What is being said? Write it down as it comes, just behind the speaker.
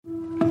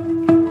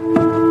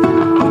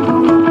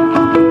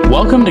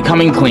Welcome to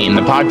Coming Clean,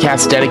 the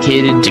podcast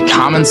dedicated to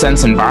common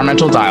sense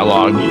environmental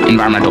dialogue,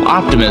 environmental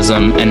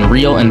optimism, and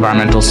real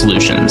environmental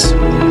solutions.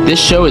 This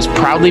show is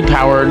proudly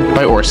powered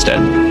by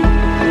Ørsted.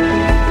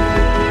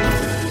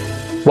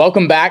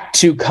 Welcome back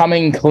to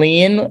Coming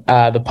Clean,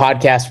 the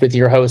podcast with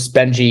your host,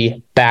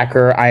 Benji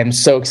Backer. I am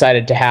so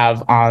excited to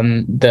have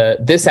on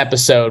this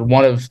episode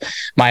one of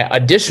my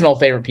additional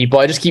favorite people.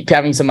 I just keep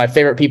having some of my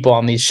favorite people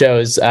on these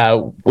shows,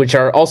 which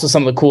are also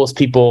some of the coolest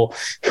people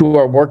who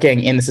are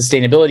working in the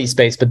sustainability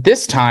space, but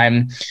this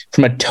time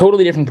from a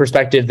totally different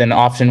perspective than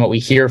often what we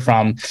hear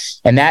from,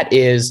 and that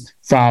is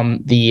from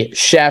the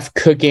chef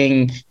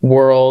cooking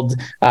world,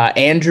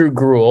 Andrew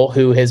Grub,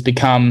 who has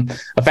become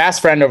a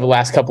fast friend over the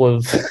last couple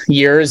of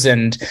years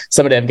and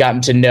somebody I've gotten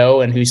to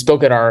know and who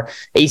spoke at our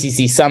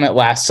ACC Summit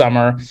last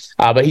summer.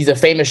 But he's a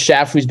famous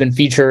chef who's been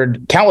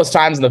featured countless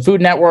times on the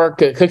Food Network,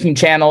 Cooking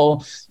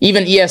Channel,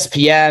 even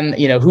ESPN.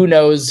 You know, who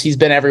knows? He's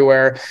been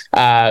everywhere.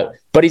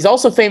 But he's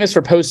also famous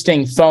for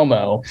posting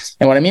FOMO.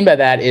 And what I mean by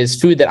that is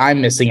food that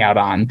I'm missing out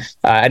on.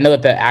 I know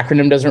that the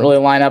acronym doesn't really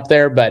line up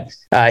there, but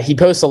he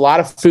posts a lot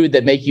of food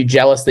that make you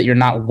jealous that you're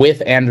not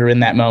with Andrew in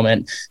that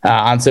moment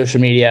on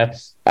social media.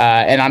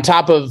 And on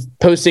top of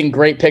posting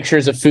great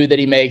pictures of food that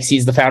he makes,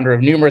 he's the founder of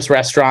numerous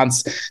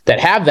restaurants that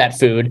have that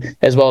food,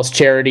 as well as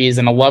charities,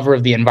 and a lover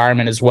of the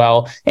environment as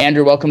well.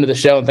 Andrew, welcome to the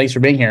show, and thanks for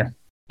being here.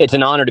 It's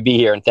an honor to be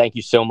here, and thank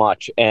you so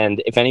much.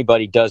 And if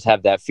anybody does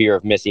have that fear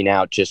of missing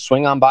out, just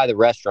swing on by the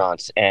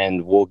restaurants,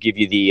 and we'll give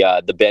you the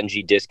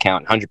Benji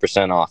discount,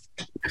 100% off.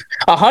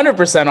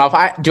 100%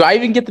 off. Do I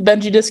even get the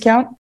Benji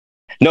discount?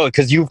 No,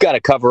 because you've got to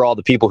cover all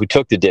the people who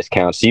took the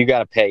discount, so you got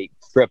to pay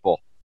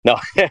triple. No.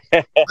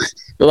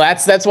 Well,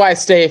 that's why I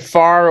stay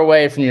far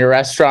away from your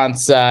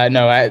restaurants.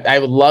 No, I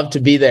would love to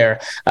be there.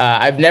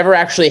 I've never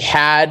actually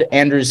had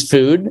Andrew's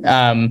food,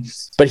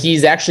 but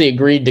he's actually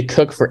agreed to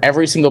cook for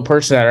every single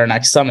person at our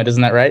next summit.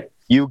 Isn't that right?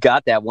 You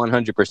got that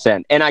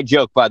 100%. And I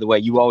joke, by the way,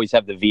 you always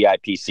have the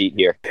VIP seat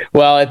here.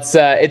 Well, it's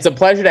a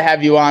pleasure to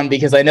have you on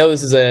because I know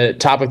this is a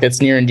topic that's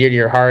near and dear to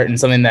your heart and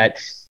something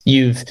that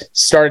you've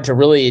started to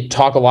really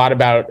talk a lot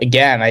about.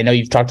 Again, I know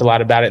you've talked a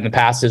lot about it in the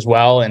past as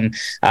well. And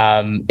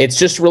it's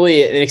just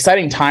really an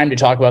exciting time to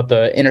talk about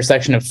the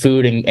intersection of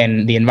food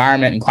and the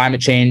environment and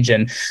climate change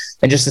and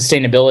just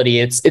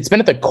sustainability. It's been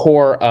at the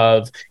core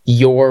of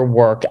your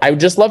work. I would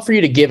just love for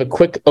you to give a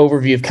quick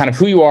overview of kind of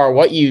who you are,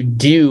 what you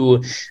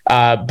do,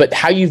 but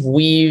how you've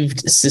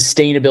weaved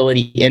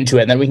sustainability into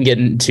it. And then we can get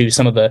into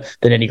some of the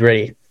nitty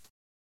gritty.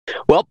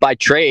 Well, by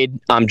trade,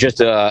 I'm just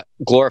a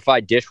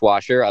glorified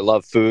dishwasher. I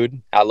love food.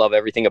 I love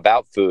everything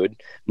about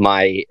food.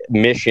 My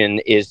mission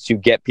is to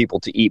get people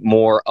to eat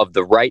more of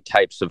the right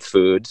types of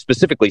food,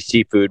 specifically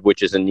seafood,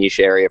 which is a niche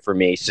area for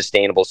me,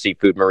 sustainable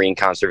seafood, marine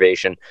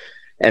conservation,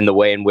 and the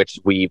way in which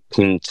we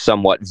can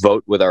somewhat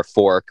vote with our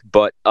fork.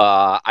 But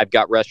I've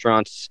got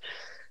restaurants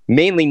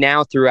mainly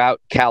now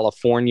throughout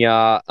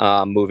California,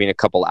 moving a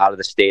couple out of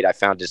the state. I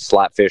founded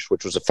Slapfish,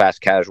 which was a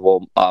fast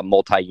casual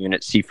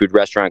multi-unit seafood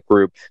restaurant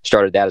group.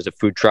 Started that as a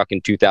food truck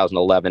in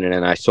 2011, and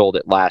then I sold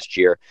it last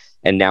year.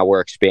 And now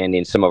we're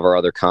expanding some of our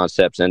other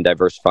concepts and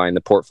diversifying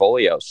the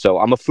portfolio. So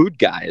I'm a food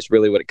guy is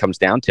really what it comes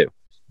down to.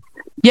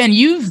 Yeah, and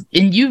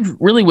you've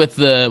really with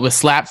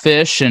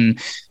Slapfish, and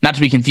not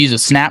to be confused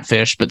with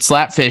Snapfish, but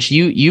Slapfish,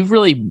 you've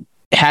really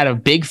had a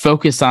big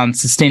focus on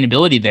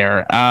sustainability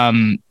there.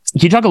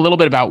 Can you talk a little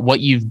bit about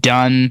what you've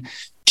done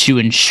to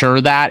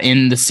ensure that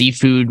in the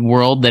seafood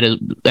world that,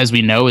 as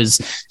we know, is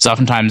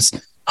oftentimes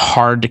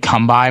hard to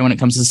come by when it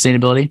comes to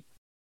sustainability?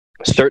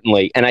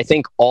 Certainly. And I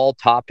think all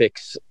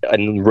topics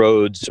and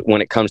roads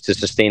when it comes to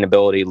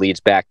sustainability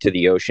leads back to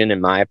the ocean, in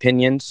my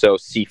opinion. So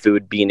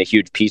seafood being a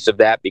huge piece of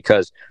that,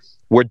 because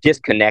we're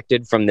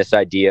disconnected from this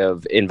idea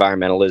of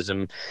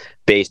environmentalism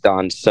based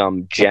on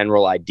some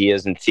general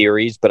ideas and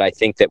theories. But I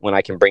think that when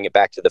I can bring it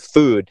back to the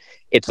food,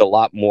 it's a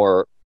lot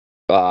more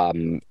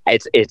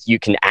it's you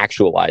can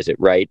actualize it,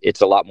 right? It's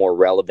a lot more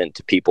relevant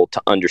to people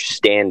to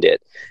understand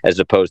it as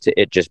opposed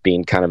to it just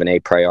being kind of an a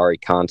priori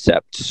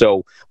concept.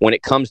 So when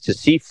it comes to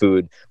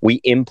seafood, we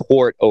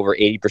import over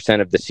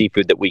 80% of the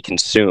seafood that we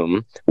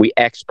consume. We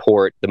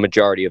export the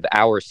majority of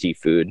our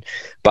seafood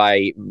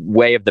by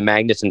way of the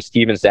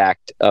Magnuson-Stevens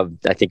Act of,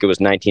 I think it was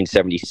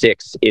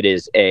 1976. It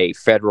is a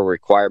federal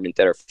requirement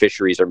that our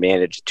fisheries are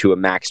managed to a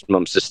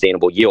maximum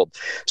sustainable yield.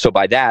 So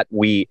by that,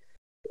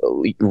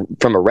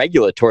 from a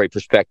regulatory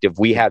perspective,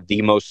 we have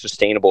the most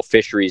sustainable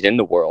fisheries in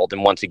the world.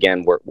 And once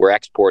again, we're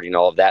exporting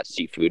all of that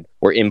seafood.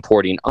 We're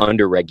importing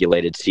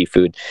under-regulated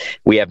seafood.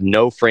 We have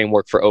no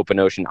framework for open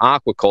ocean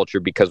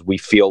aquaculture because we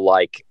feel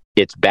like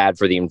it's bad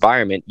for the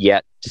environment,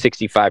 yet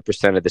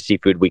 65% of the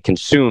seafood we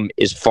consume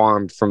is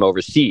farmed from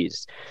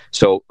overseas.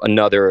 So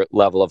another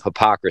level of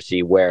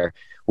hypocrisy where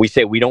we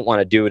say we don't want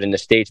to do it in the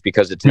States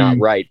because it's not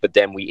right, but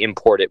then we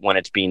import it when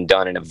it's being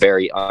done in a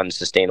very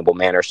unsustainable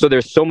manner. So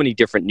there's so many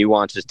different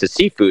nuances to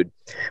seafood.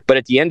 But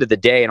at the end of the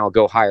day, and I'll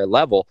go higher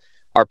level,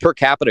 our per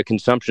capita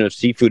consumption of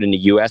seafood in the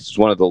U.S. is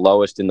one of the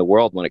lowest in the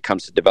world when it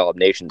comes to developed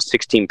nations,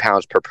 16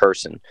 pounds per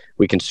person.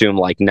 We consume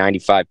like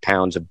 95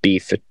 pounds of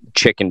beef,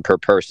 chicken per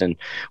person,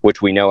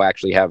 which we know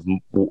actually have,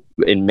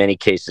 in many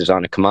cases,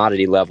 on a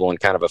commodity level and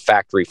kind of a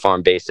factory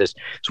farm basis,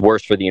 it's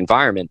worse for the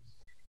environment.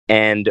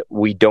 And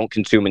we don't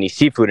consume any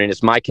seafood. And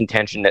it's my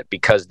contention that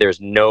because there's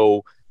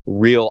no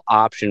real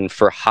option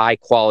for high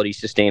quality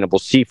sustainable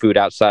seafood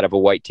outside of a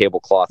white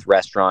tablecloth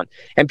restaurant,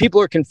 and people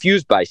are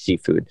confused by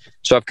seafood.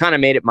 So I've kind of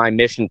made it my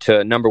mission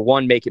to, number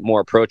one, make it more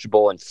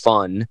approachable and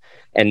fun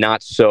and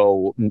not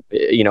so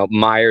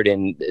mired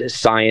in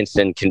science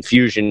and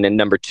confusion, and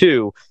number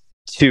two,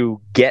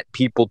 to get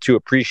people to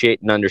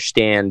appreciate and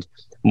understand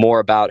more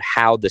about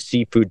how the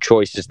seafood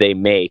choices they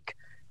make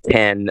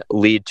can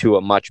lead to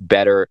a much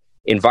better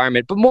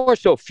environment, but more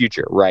so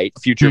future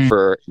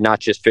for not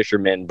just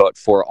fishermen, but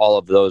for all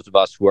of those of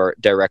us who are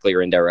directly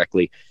or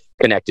indirectly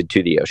connected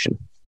to the ocean.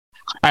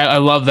 I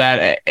love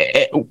that.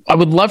 I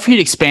would love for you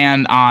to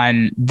expand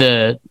on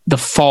the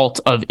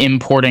fault of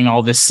importing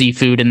all this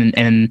seafood,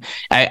 and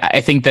I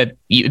think that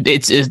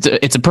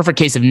it's a perfect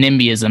case of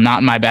NIMBYism, not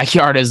in my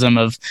backyardism,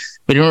 of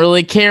we don't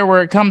really care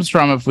where it comes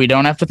from if we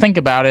don't have to think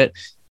about it.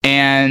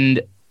 And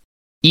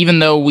even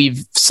though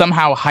we've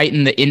somehow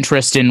heightened the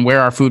interest in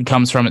where our food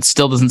comes from, it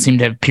still doesn't seem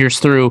to have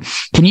pierced through.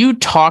 Can you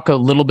talk a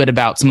little bit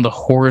about some of the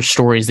horror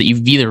stories that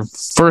you've either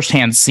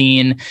firsthand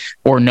seen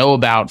or know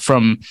about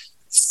from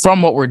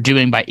what we're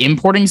doing by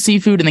importing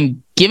seafood, and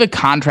then give a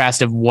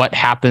contrast of what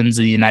happens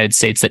in the United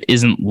States that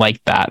isn't like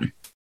that?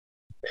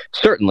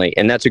 Certainly.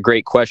 And that's a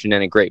great question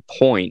and a great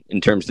point in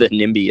terms of the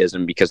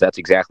NIMBYism, because that's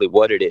exactly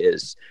what it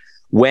is.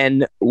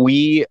 When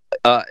we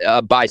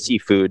buy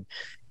seafood,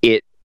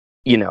 it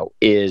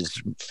is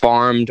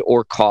farmed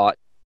or caught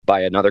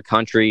by another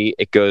country.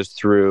 It goes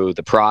through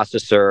the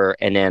processor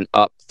and then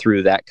up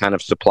through that kind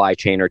of supply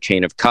chain or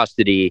chain of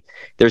custody.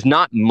 There's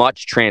not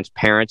much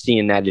transparency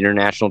in that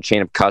international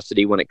chain of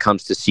custody when it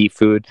comes to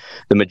seafood.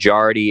 The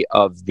majority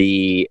of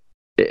the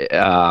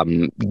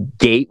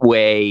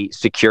gateway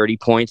security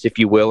points, if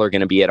you will, are going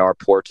to be at our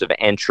ports of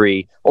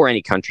entry or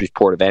any country's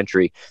port of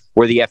entry,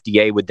 where the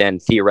FDA would then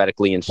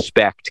theoretically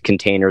inspect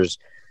containers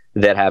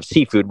that have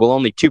seafood. Well,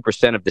 only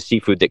 2% of the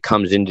seafood that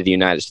comes into the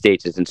United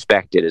States is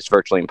inspected. It's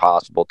virtually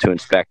impossible to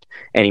inspect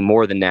any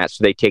more than that.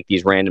 So they take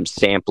these random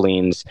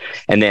samplings,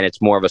 and then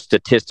it's more of a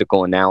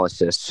statistical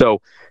analysis.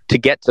 So to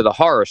get to the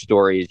horror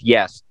stories,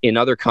 yes, in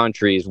other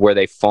countries where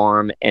they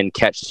farm and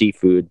catch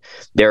seafood,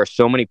 there are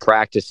so many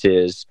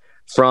practices,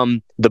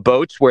 from the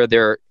boats where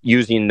they're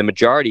using the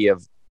majority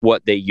of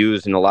what they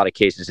use in a lot of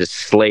cases is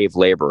slave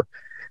labor.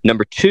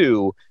 Number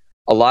two,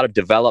 a lot of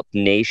developed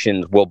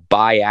nations will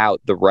buy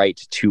out the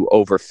rights to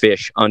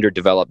overfish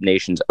underdeveloped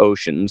nations'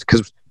 oceans,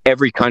 because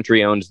every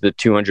country owns the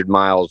 200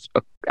 miles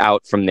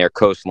out from their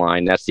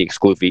coastline. That's the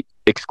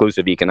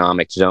exclusive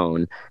economic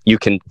zone. You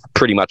can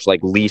pretty much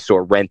like lease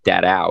or rent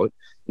that out.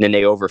 And then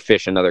they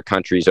overfish another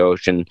country's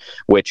ocean,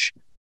 which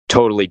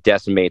totally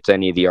decimates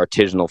any of the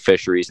artisanal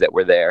fisheries that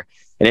were there.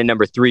 And then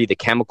number three, the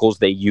chemicals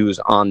they use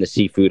on the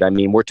seafood. I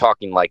mean, we're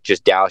talking like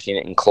just dousing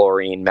it in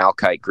chlorine,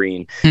 malachite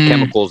green,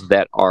 chemicals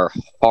that are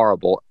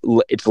horrible.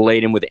 It's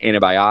laden with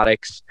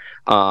antibiotics,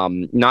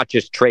 not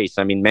just trace.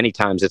 I mean, many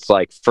times it's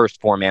like first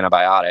form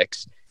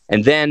antibiotics.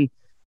 And then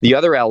the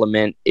other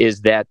element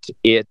is that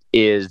it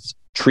is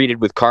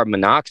treated with carbon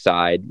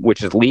monoxide,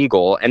 which is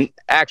legal. And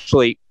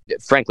actually,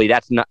 frankly,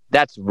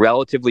 that's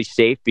relatively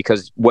safe,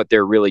 because what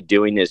they're really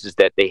doing is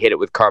that they hit it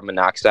with carbon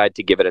monoxide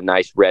to give it a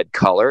nice red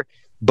color.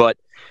 But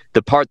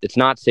the part that's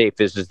not safe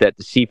is that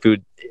the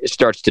seafood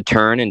starts to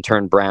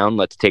turn brown.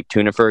 Let's take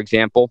tuna, for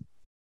example.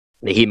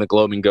 The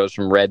hemoglobin goes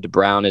from red to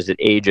brown as it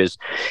ages,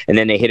 and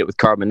then they hit it with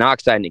carbon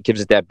monoxide, and it gives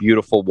it that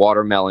beautiful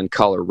watermelon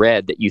color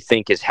red that you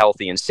think is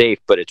healthy and safe,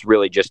 but it's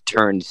really just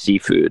turned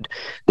seafood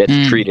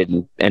that's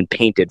treated and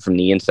painted from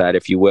the inside,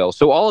 if you will.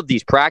 So all of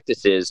these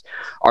practices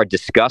are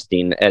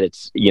disgusting at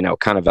its,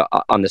 kind of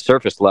on the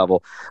surface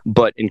level,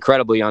 but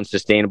incredibly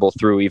unsustainable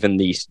through even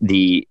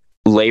the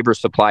labor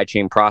supply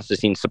chain,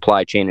 processing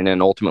supply chain, and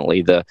then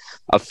ultimately the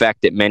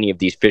effect that many of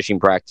these fishing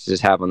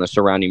practices have on the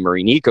surrounding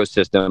marine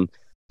ecosystem.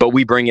 But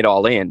we bring it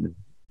all in,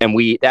 and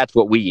that's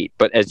what we eat.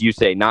 But as you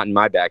say, not in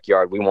my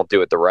backyard. We won't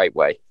do it the right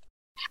way.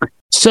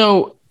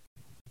 So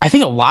I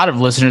think a lot of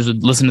listeners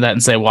would listen to that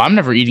and say, well, I'm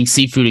never eating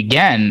seafood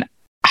again.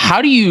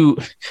 How do you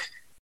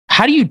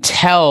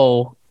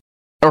tell,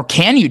 or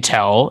can you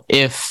tell,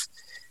 if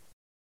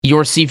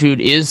your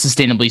seafood is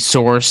sustainably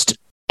sourced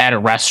at a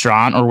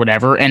restaurant or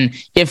whatever? And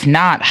if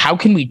not, how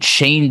can we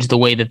change the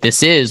way that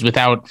this is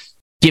without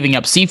giving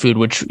up seafood,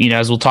 which,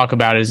 as we'll talk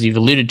about, as you've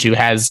alluded to,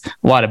 has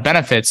a lot of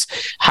benefits?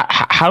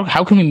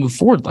 How can we move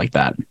forward like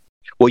that?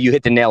 Well, you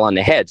hit the nail on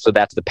the head. So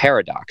that's the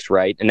paradox,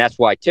 right? And that's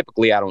why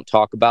typically I don't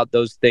talk about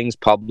those things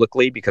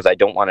publicly, because I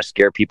don't want to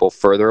scare people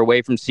further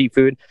away from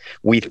seafood.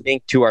 We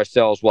think to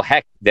ourselves, well,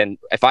 heck, then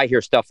if I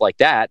hear stuff like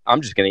that,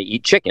 I'm just going to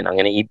eat chicken. I'm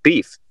going to eat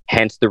beef.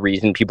 hence the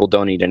reason people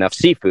don't eat enough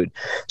seafood.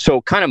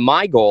 So kind of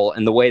my goal,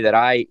 and the way that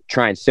I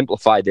try and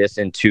simplify this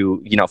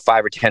into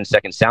 5 or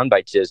 10-second sound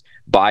bites, is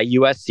buy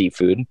U.S.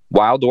 seafood,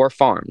 wild or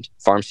farmed.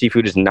 Farm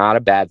seafood is not a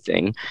bad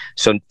thing.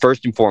 So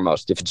first and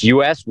foremost, if it's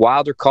U.S.,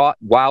 wild or caught,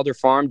 wild or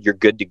farmed, you're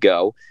good to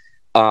go.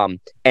 And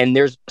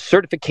there's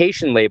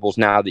certification labels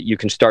now that you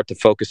can start to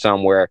focus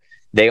on, where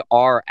they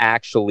are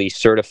actually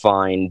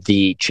certifying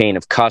the chain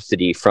of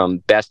custody from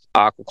best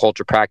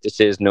aquaculture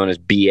practices, known as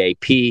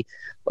BAP.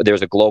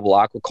 There's a global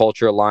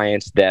aquaculture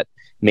alliance that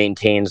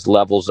maintains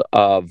levels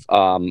of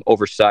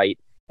oversight.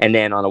 And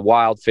then on a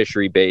wild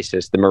fishery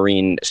basis, the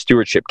Marine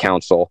Stewardship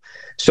Council.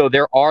 So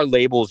there are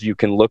labels you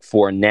can look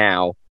for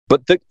now.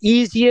 But the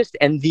easiest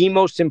and the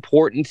most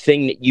important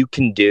thing that you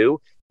can do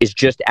is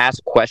just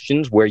ask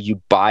questions where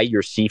you buy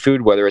your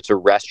seafood, whether it's a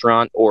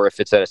restaurant or if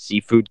it's at a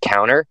seafood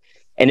counter.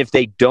 And if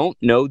they don't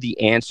know the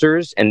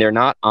answers and they're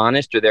not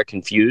honest or they're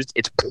confused,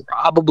 it's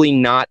probably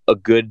not a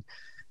good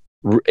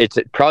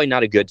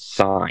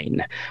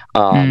sign.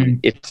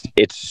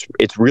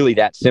 It's really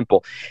that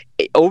simple.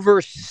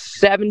 Over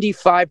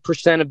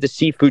 75% of the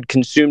seafood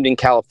consumed in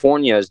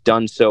California is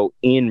done so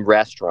in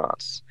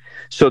restaurants.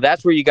 So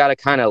that's where you got to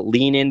kind of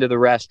lean into the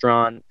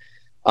restaurant,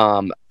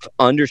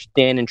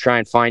 understand and try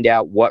and find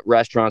out what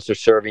restaurants are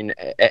serving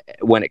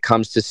when it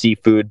comes to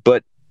seafood.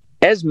 But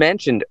as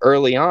mentioned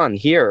early on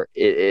here,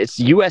 it's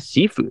U.S.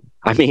 seafood.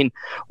 I mean,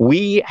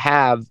 we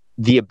have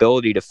the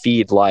ability to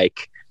feed,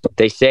 like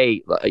they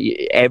say,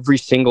 every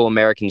single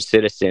American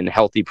citizen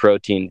healthy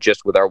protein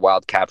just with our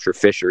wild capture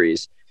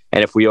fisheries.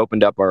 And if we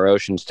opened up our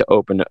oceans to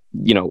open,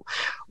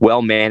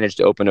 well-managed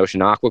open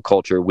ocean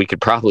aquaculture, we could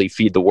probably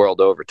feed the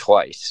world over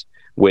twice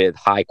with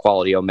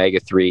high-quality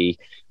omega-3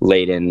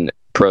 laden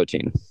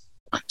protein.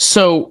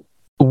 So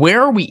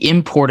where are we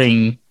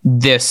importing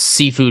this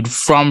seafood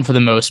from for the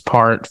most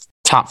part,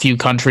 top few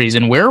countries,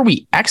 and where are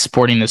we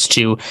exporting this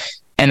to?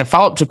 And a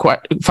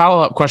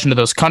follow-up question to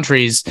those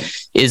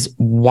countries is,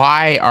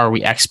 why are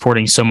we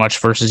exporting so much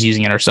versus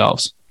using it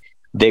ourselves?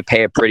 They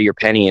pay a prettier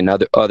penny in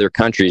other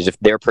countries. If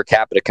their per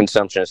capita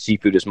consumption of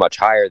seafood is much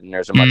higher, then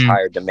there's a much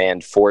higher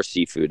demand for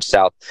seafood.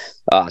 South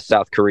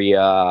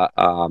Korea,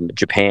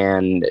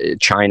 Japan,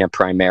 China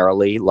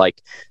primarily.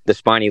 Like the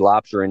spiny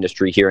lobster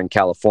industry here in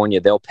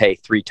California, they'll pay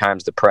 3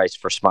 times the price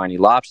for spiny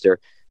lobster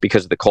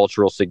because of the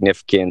cultural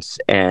significance,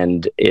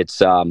 and it's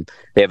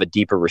they have a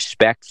deeper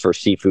respect for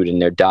seafood in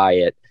their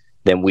diet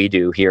than we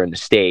do here in the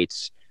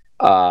States.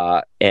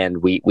 And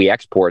we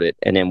export it,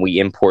 and then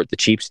we import the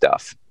cheap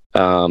stuff.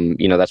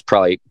 That's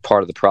probably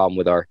part of the problem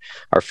with our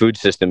food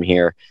system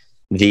here.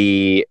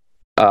 The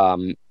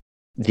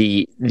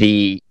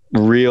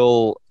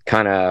real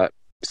kind of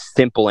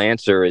simple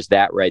answer is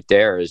that right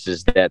there is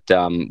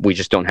that we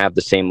just don't have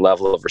the same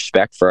level of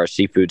respect for our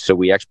seafood, so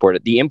we export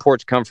it. The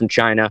imports come from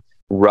China,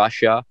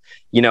 Russia.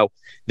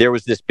 There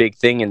was this big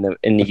thing in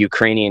the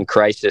Ukrainian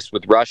crisis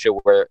with Russia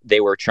where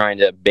they were trying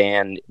to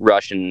ban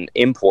Russian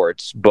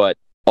imports, but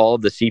all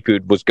of the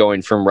seafood was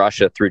going from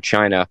Russia through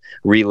China,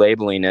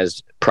 relabeling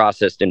as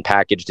processed and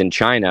packaged in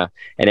China,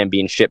 and then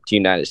being shipped to the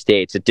United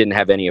States. It didn't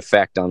have any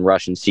effect on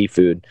Russian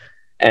seafood.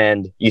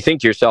 And you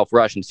think to yourself,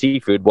 Russian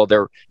seafood, well,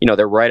 they're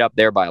right up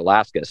there by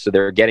Alaska. So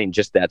they're getting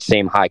just that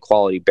same high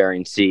quality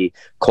Bering Sea,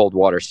 cold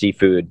water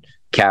seafood,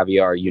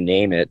 caviar, you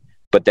name it.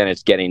 But then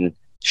it's getting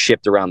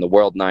shipped around the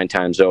world 9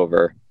 times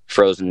over,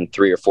 frozen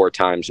 3 or 4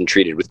 times and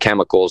treated with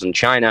chemicals in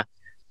China,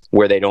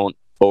 where they don't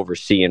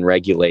oversee and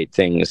regulate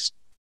things.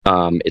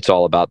 It's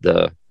all about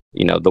the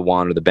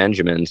Juan or the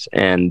Benjamins,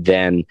 and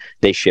then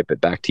they ship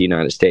it back to the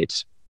United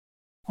States.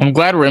 I'm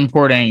glad we're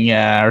importing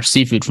our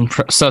seafood from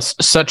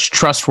such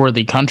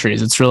trustworthy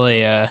countries. It's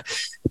really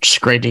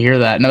just great to hear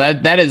that. No,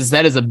 that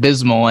is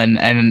abysmal,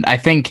 and I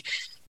think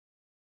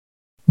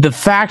the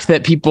fact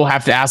that people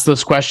have to ask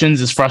those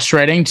questions is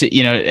frustrating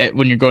to,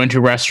 when you're going to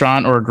a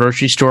restaurant or a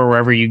grocery store,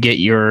 wherever you get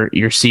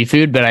your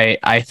seafood. But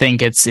I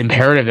think it's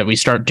imperative that we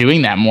start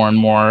doing that more and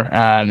more.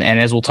 And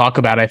as we'll talk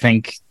about, I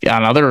think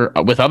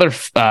with other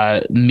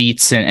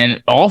meats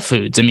and all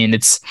foods, I mean,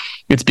 it's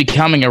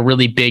becoming a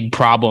really big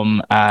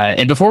problem.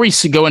 And before we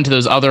go into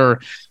those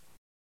other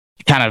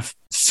kind of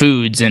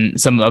foods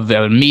and some of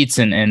the meats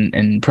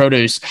and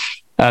produce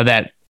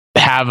that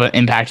have an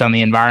impact on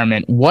the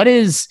environment, what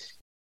is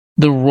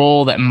the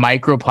role that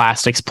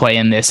microplastics play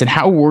in this, and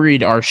how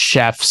worried are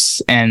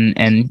chefs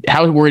and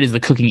how worried is the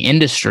cooking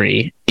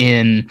industry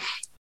in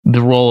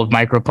the role of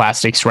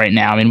microplastics right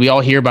now? I mean, we all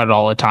hear about it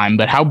all the time,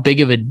 but how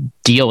big of a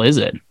deal is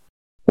it?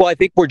 Well, I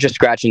think we're just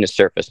scratching the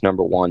surface,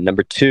 number one.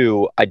 Number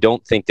two, I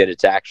don't think that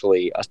it's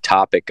actually a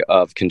topic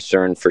of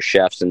concern for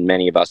chefs and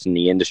many of us in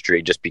the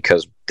industry, just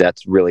because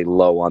that's really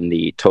low on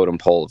the totem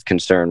pole of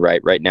concern,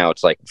 right? Right now,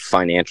 it's like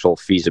financial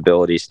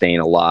feasibility, staying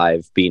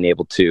alive,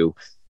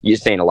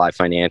 staying alive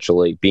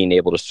financially, being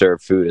able to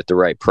serve food at the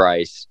right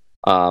price.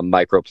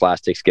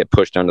 Microplastics get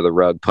pushed under the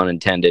rug, pun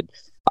intended.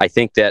 I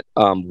think that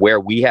where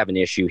we have an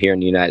issue here in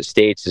the United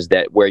States is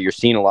that where you're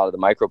seeing a lot of the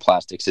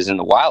microplastics is in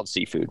the wild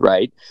seafood,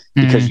 right?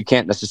 Because you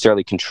can't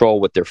necessarily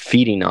control what they're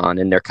feeding on,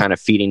 and they're kind of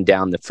feeding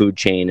down the food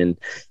chain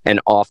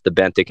and off the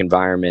benthic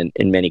environment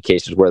in many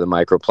cases where the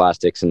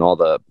microplastics and all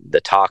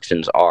the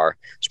toxins are,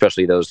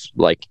 especially those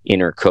like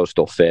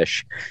intercoastal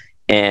fish.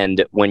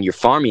 And when you're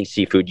farming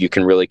seafood, you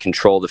can really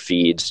control the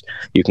feeds.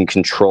 You can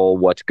control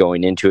what's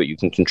going into it. You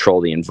can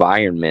control the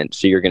environment.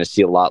 So you're going to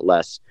see a lot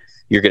less.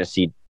 You're going to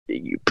see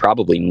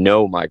probably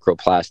no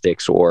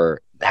microplastics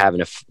or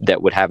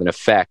that would have an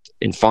effect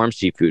in farm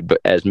seafood. But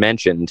as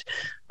mentioned,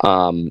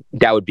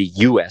 that would be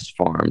U.S.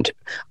 farmed.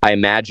 I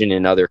imagine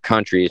in other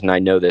countries, and I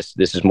know this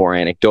is more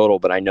anecdotal,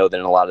 but I know that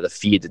in a lot of the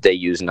feed that they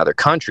use in other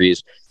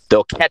countries,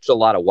 they'll catch a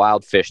lot of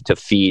wild fish to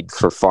feed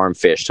for farm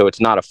fish. So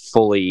it's not a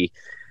fully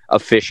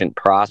efficient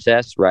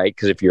process, right?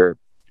 Because if you're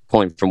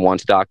pulling from one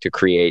stock to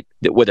create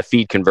with a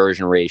feed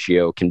conversion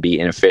ratio can be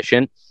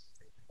inefficient.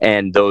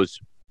 And those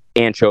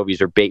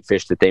anchovies or bait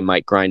fish that they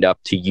might grind up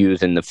to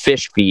use in the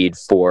fish feed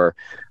for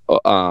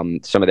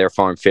some of their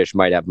farm fish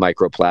might have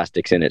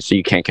microplastics in it. So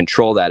you can't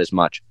control that as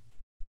much.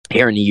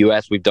 Here in the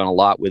U.S., we've done a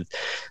lot with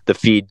the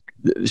feed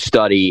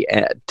study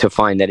to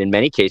find that in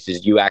many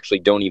cases, you actually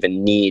don't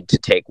even need to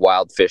take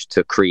wild fish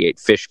to create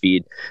fish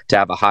feed to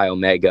have a high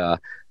omega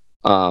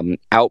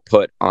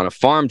output on a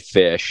farmed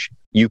fish.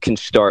 You can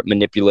start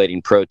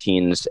manipulating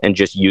proteins and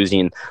just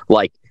using,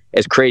 like,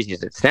 as crazy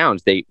as it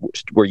sounds, they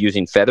were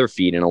using feather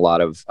feed in a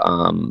lot of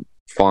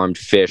farmed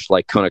fish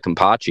like Kona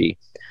Kampachi,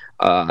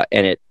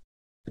 and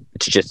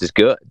it's just as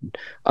good.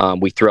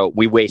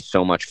 We waste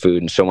so much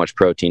food and so much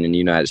protein in the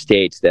United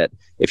States that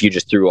if you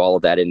just threw all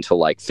of that into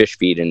like fish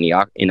feed in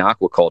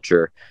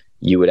aquaculture,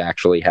 you would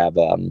actually have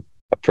a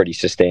pretty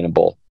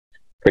sustainable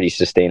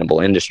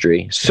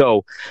industry.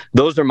 So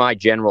those are my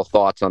general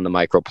thoughts on the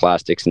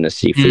microplastics in the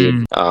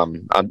seafood.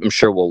 I'm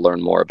sure we'll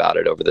learn more about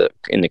it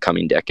in the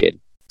coming decade.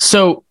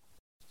 So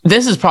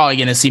this is probably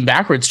going to seem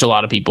backwards to a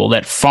lot of people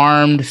that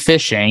farmed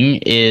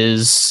seafood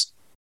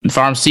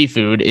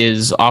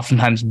is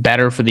oftentimes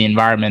better for the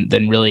environment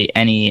than really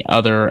any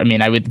other. I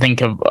mean, I would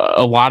think of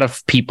a lot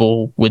of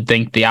people would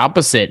think the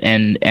opposite.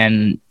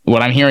 And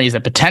what I'm hearing is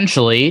that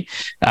potentially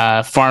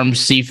farmed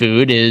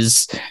seafood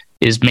is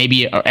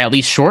maybe at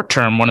least short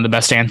term one of the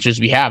best answers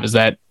we have. Is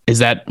that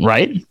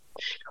right?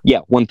 Yeah,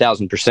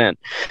 1,000%.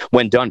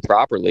 When done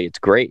properly, it's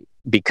great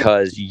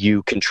because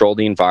you control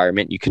the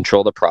environment, you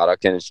control the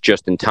product, and it's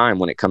just in time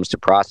when it comes to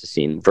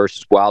processing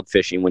versus wild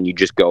fishing when you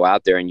just go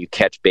out there and you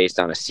catch based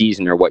on a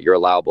season or what your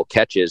allowable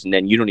catch is, and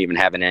then you don't even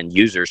have an end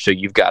user. So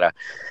you've got to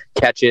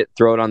catch it,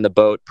 throw it on the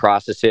boat,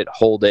 process it,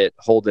 hold it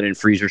in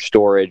freezer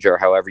storage or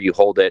however you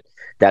hold it.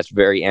 That's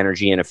very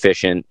energy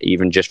inefficient,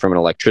 even just from an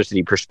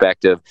electricity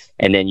perspective.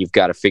 And then you've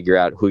got to figure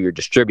out who you're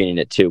distributing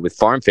it to. With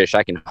farm fish,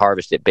 I can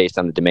harvest it based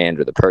on the demand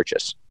or the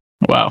purchase.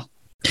 Wow.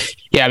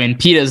 Yeah, I mean,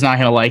 PETA is not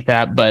going to like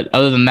that, but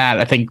other than that,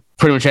 I think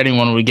pretty much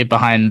anyone would get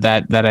behind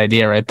that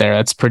idea right there.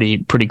 That's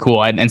pretty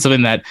cool, and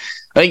something that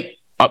I think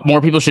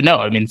more people should know.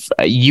 I mean,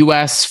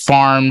 U.S.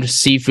 farmed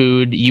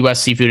seafood,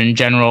 U.S. seafood in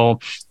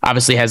general,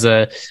 obviously has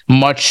a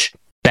much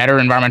better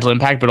environmental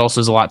impact, but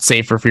also is a lot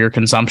safer for your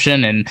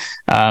consumption.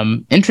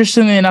 And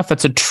interestingly enough,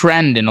 that's a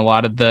trend in a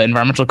lot of the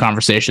environmental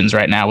conversations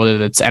right now,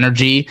 whether it's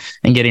energy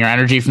and getting our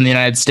energy from the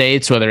United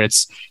States, whether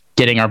it's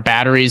getting our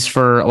batteries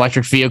for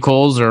electric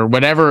vehicles or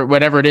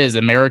whatever it is.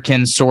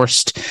 American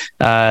sourced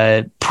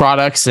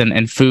products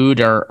and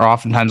food are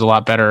oftentimes a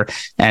lot better.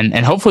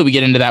 And hopefully we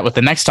get into that with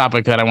the next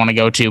topic that I want to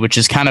go to, which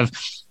is kind of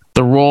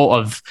the role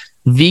of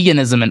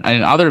veganism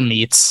and other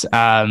meats.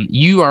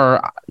 You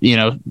are,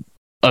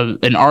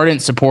 an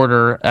ardent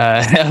supporter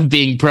of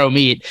being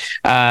pro-meat.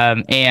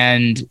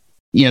 And,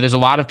 there's a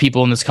lot of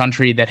people in this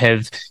country that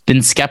have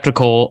been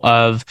skeptical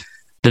of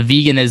the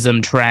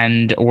veganism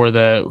trend or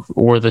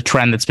the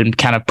trend that's been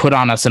kind of put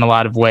on us in a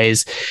lot of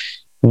ways.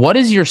 What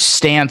is your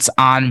stance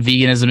on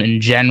veganism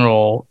in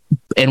general,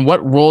 and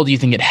what role do you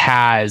think it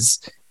has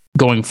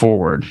going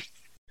forward?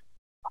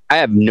 I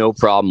have no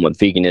problem with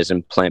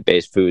veganism,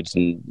 plant-based foods,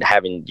 and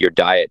having your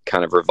diet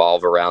kind of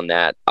revolve around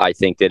that. I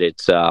think that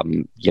it's, I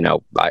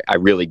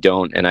really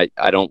don't. And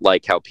I don't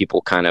like how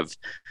people kind of,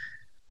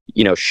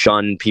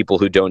 shun people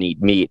who don't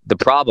eat meat. The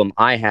problem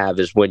I have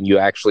is when you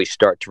actually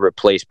start to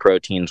replace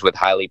proteins with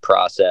highly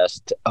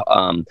processed,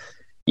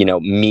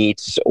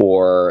 meats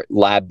or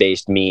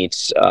lab-based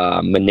meats,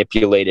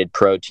 manipulated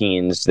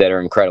proteins that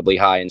are incredibly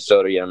high in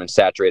sodium and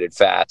saturated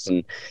fats.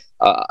 And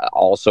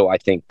also, I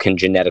think can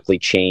genetically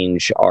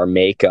change our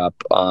makeup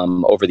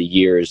over the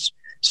years.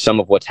 Some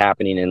of what's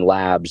happening in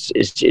labs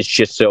is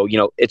just so,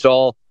 it's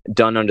all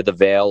done under the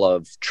veil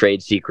of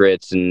trade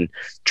secrets and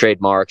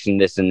trademarks and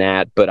this and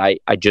that. But I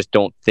just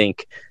don't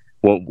think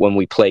when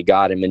we play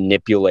God and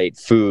manipulate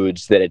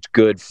foods that it's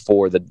good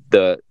for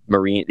the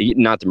marine,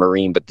 not the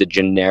marine, but the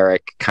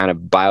generic kind of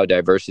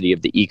biodiversity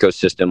of the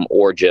ecosystem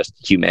or just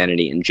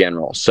humanity in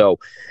general. So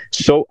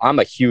I'm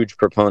a huge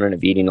proponent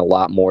of eating a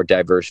lot more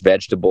diverse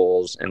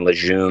vegetables and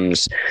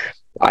legumes.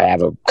 I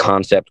have a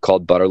concept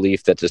called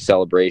Butterleaf that's a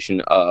celebration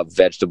of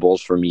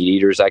vegetables for meat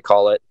eaters, I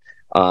call it.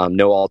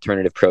 no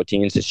alternative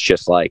proteins. It's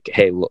just like,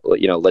 hey,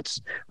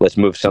 let's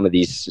move some of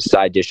these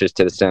side dishes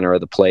to the center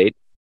of the plate.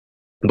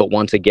 But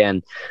once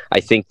again, I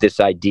think this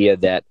idea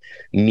that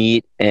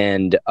meat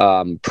and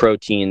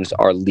proteins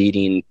are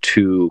leading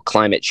to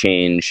climate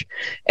change,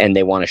 and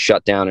they want to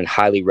shut down and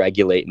highly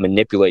regulate,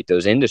 manipulate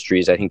those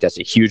industries, I think that's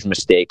a huge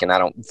mistake. And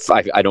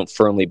I don't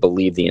firmly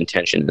believe the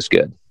intention is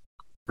good.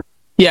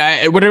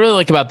 Yeah, what I really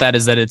like about that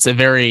is that it's a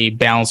very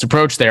balanced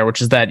approach there,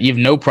 which is that you have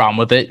no problem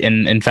with it.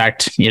 And in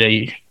fact,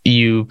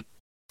 you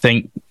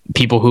think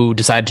people who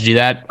decide to do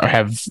that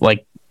have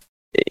like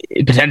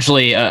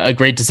potentially a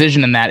great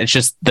decision in that. It's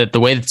just that the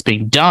way that's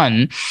being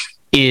done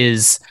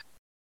is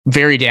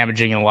very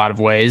damaging in a lot of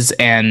ways,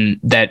 and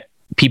that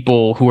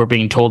people who are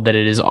being told that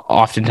it is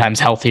oftentimes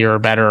healthier or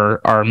better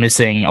are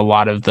missing a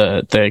lot of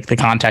the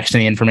context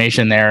and the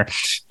information there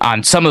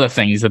on some of the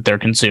things that they're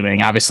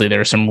consuming. Obviously, there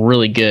are some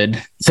really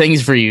good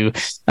things for you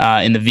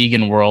in the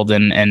vegan world,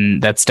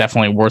 and that's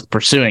definitely worth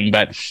pursuing.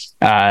 But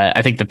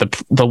I think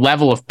that the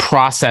level of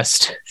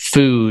processed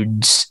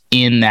foods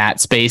in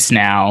that space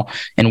now,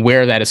 and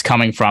where that is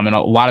coming from, and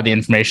a lot of the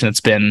information that's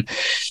been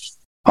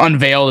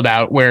unveiled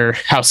about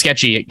how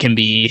sketchy it can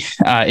be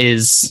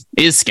is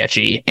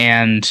sketchy.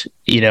 And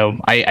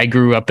I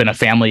grew up in a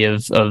family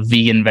of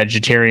vegan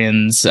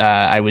vegetarians.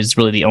 I was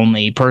really the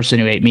only person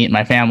who ate meat in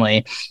my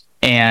family,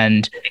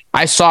 and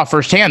I saw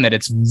firsthand that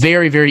it's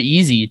very, very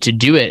easy to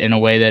do it in a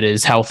way that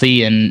is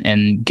healthy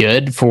and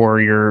good for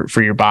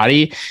your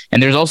body.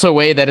 And there's also a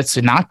way that it's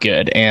not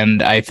good.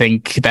 And I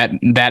think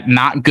that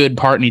not good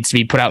part needs to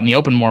be put out in the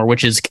open more,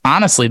 which is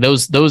honestly,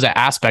 those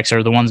aspects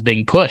are the ones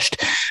being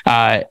pushed.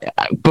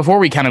 Before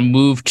we kind of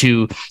move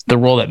to the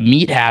role that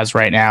meat has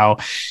right now,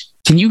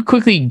 can you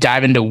quickly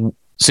dive into,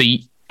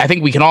 I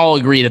think we can all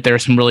agree that there are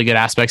some really good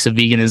aspects of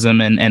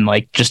veganism and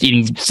like just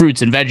eating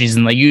fruits and veggies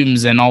and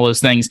legumes and all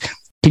those things.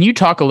 Can you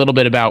talk a little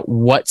bit about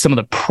what some of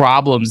the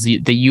problems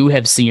that you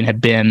have seen have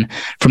been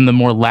from the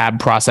more lab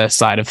process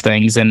side of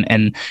things,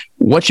 and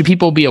what should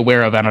people be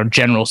aware of in a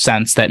general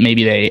sense that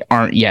maybe they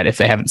aren't yet if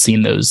they haven't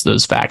seen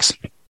those facts?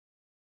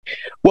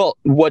 Well,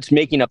 what's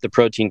making up the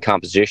protein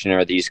composition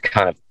are these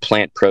kind of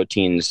plant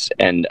proteins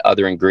and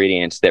other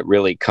ingredients that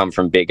really come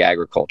from big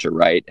agriculture,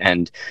 right?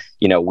 And,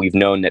 we've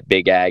known that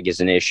big ag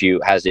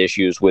has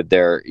issues with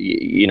their,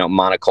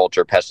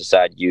 monoculture,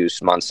 pesticide use,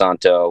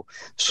 Monsanto,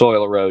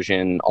 soil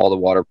erosion, all the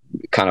water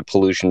kind of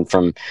pollution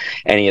from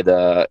any of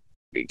the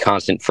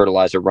constant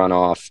fertilizer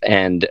runoff,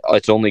 and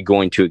it's only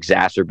going to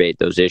exacerbate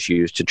those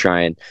issues to try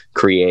and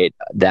create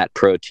that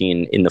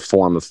protein in the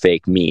form of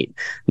fake meat.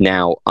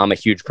 Now, I'm a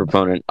huge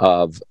proponent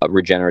of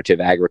regenerative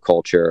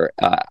agriculture.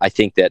 I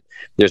think that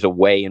there's a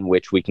way in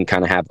which we can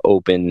kind of have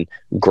open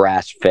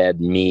grass-fed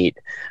meat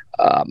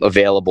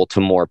available to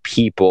more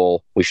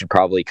people. We should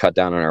probably cut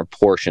down on our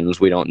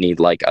portions. We don't need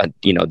like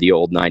the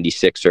old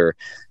 96er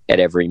at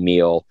every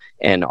meal,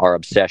 and our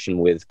obsession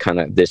with kind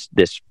of this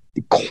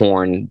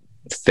corn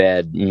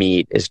fed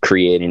meat is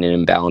creating an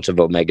imbalance of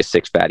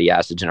omega-6 fatty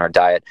acids in our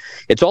diet.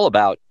 It's all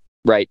about,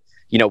 right,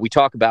 we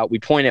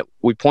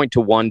point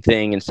to one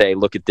thing and say,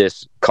 look at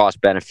this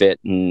cost benefit,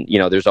 and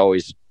there's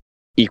always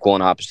equal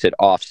and opposite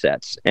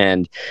offsets,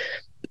 and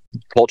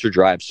culture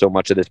drives so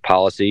much of this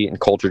policy, and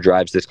culture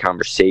drives this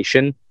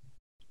conversation.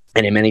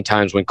 And in many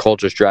times when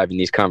culture is driving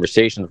these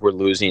conversations, we're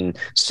losing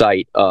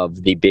sight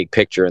of the big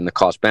picture and the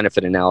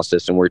cost-benefit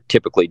analysis, and we're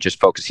typically just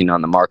focusing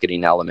on the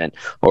marketing element,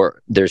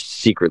 or there's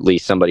secretly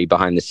somebody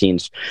behind the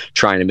scenes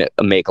trying to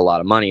make a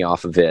lot of money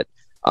off of it.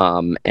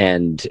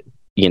 And,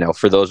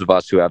 for those of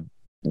us who have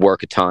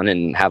work a ton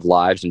and have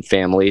lives and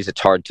families,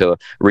 it's hard to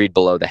read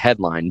below the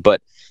headline.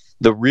 But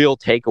the real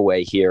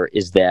takeaway here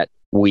is that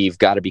we've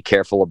got to be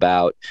careful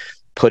about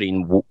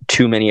putting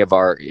too many of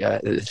our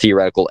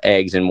theoretical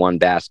eggs in one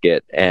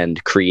basket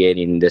and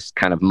creating this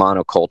kind of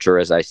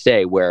monoculture, as I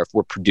say, where if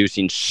we're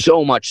producing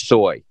so much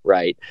soy,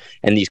 right,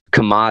 and these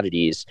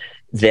commodities,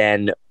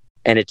 and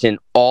it's in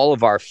all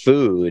of our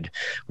food,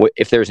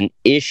 if there's an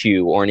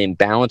issue or an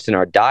imbalance in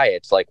our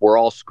diets, like we're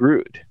all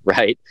screwed,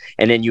 right?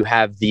 And then you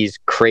have these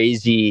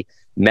crazy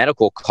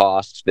medical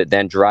costs that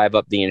then drive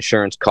up the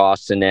insurance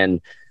costs, and then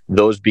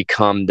those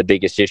become the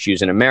biggest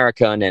issues in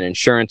America. And then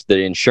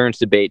the insurance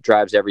debate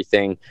drives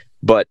everything.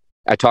 But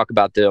I talk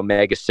about the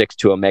omega-6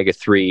 to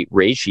omega-3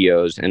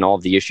 ratios and all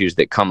of the issues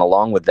that come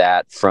along with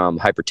that, from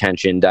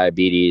hypertension,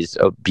 diabetes,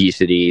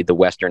 obesity, the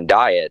Western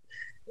diet.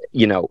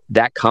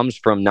 That comes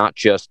from not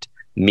just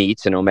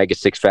meats and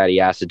omega-6 fatty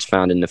acids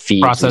found in the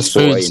feeds, processed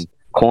and soy foods, and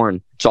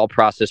corn. It's all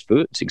processed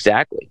foods,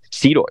 exactly.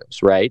 Seed oils,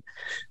 right?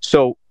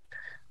 So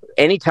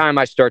anytime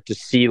I start to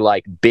see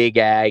like big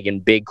ag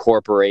and big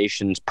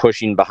corporations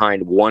pushing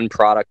behind one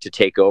product to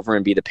take over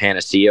and be the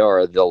panacea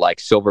or the like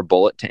silver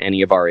bullet to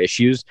any of our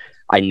issues,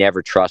 I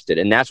never trust it.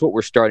 And that's what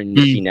we're starting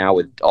to see now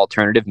with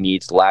alternative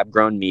meats,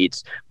 lab-grown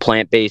meats,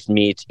 plant-based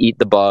meats, eat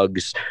the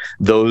bugs,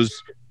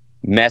 those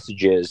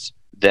messages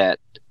that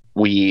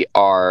we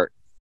are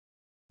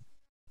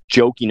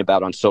joking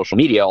about on social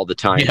media all the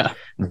time. Yeah.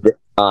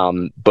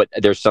 But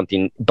there's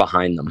something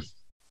behind them.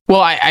 Well,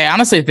 I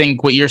honestly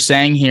think what you're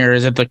saying here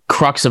is at the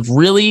crux of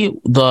really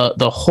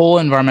the whole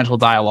environmental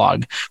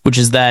dialogue, which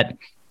is that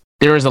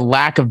there is a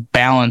lack of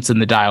balance in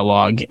the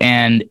dialogue.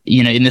 And,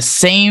 in the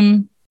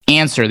same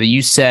answer that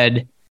you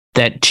said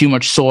that too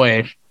much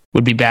soy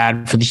would be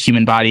bad for the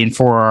human body and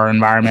for our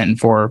environment and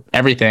for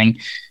everything,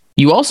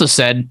 you also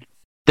said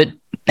that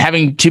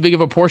having too big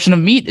of a portion of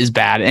meat is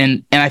bad.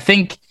 And I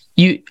think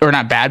or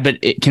not bad, but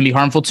it can be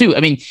harmful too. I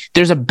mean,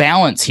 there's a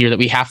balance here that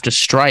we have to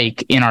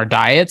strike in our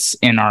diets,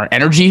 in our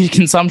energy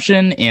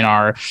consumption, in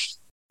our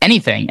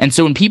anything. And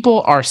so when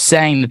people are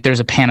saying that there's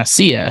a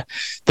panacea,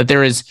 that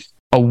there is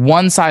a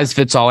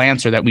one-size-fits-all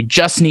answer, that we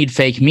just need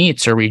fake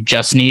meats, or we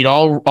just need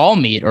all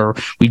meat, or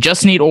we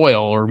just need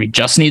oil, or we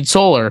just need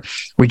solar,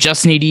 we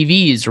just need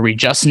EVs, or we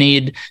just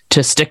need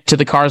to stick to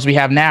the cars we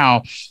have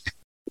now,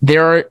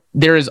 there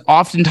is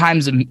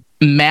oftentimes a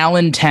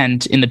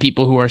malintent in the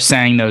people who are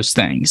saying those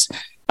things.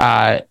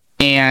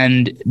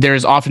 And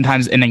there's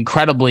oftentimes an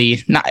incredibly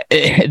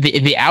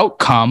the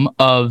outcome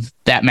of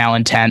that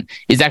malintent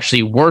is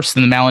actually worse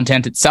than the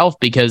malintent itself,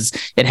 because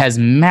it has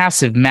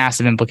massive,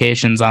 massive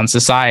implications on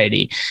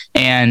society.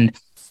 And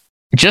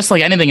just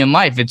like anything in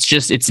life,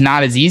 it's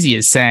not as easy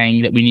as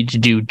saying that we need to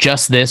do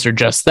just this or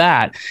just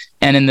that.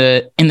 And in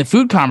the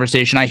food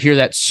conversation, I hear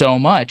that so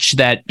much,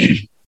 that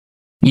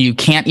you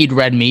can't eat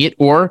red meat,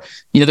 or,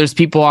 there's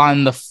people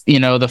on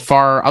the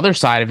far other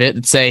side of it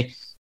that say,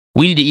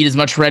 we need to eat as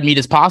much red meat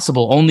as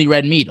possible. Only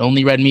red meat,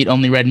 only red meat,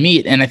 only red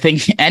meat. And I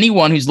think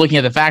anyone who's looking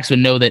at the facts would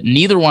know that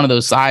neither one of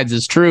those sides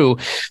is true,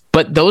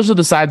 but those are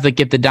the sides that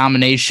get the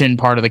domination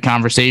part of the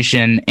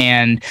conversation.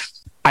 And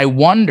I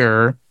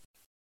wonder,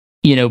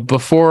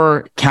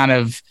 before kind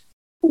of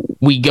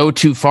we go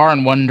too far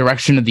in one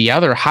direction or the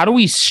other, how do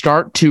we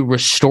start to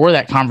restore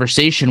that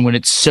conversation when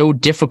it's so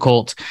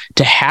difficult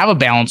to have a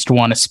balanced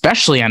one,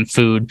 especially on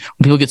food,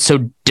 when people get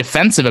so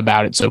defensive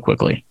about it so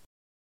quickly?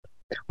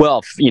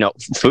 Well,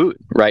 food,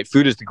 right?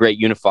 Food is the great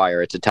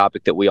unifier. It's a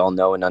topic that we all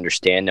know and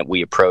understand, that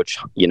we approach,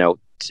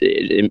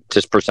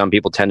 just for some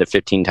people 10 to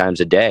 15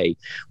 times a day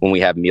when we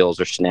have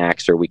meals or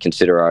snacks, or we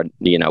consider our,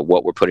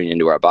 what we're putting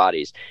into our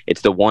bodies.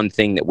 It's the one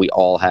thing that we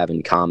all have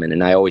in common.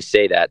 And I always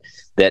say that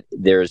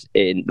there's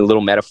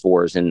little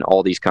metaphors in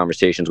all these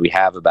conversations we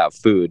have about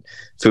food,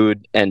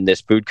 and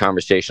this food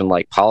conversation,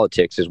 like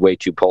politics, is way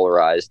too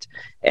polarized.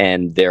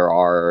 And there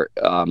are,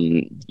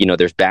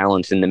 there's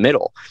balance in the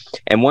middle.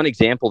 And one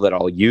example that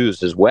I'll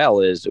use as well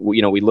is,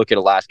 we look at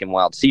Alaskan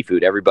wild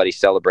seafood. Everybody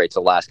celebrates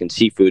Alaskan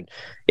seafood.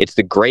 It's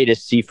the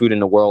greatest seafood in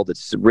the world.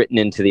 It's written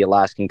into the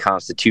Alaskan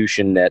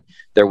Constitution that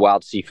their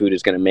wild seafood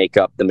is going to make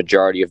up the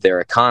majority of their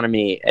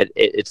economy.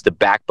 It's the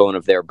backbone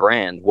of their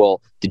brand.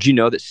 Well, did you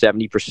know that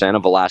 70%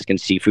 of Alaskan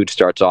seafood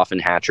starts off in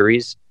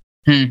hatcheries?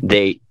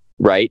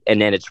 Right?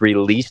 And then it's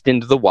released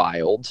into the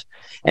wild,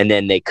 and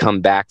then they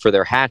come back for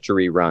their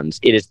hatchery runs.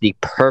 It is the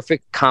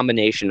perfect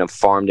combination of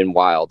farmed and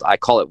wild. I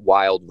call it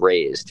wild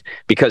raised,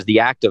 because the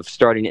act of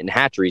starting it in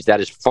hatcheries,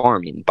 that is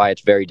farming by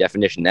its very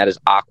definition. That is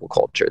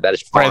aquaculture. That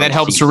is farming. Right, that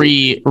helps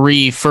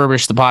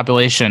refurbish the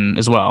population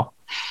as well.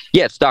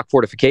 Yeah, it's stock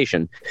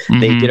fortification. Mm-hmm.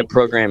 They did a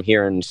program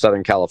here in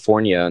Southern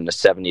California in the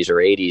 70s or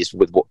 80s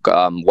with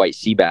white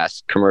sea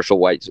bass,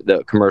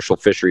 the commercial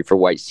fishery for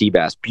white sea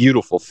bass.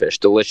 Beautiful fish,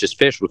 delicious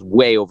fish, was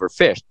way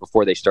overfished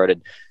before they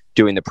started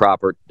doing the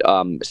proper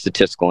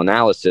statistical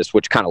analysis,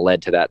 which kind of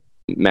led to that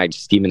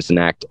Magnuson-Stevenson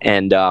Act.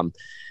 And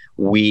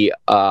we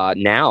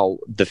now,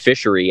 the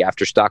fishery,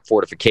 after stock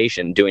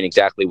fortification, doing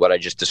exactly what I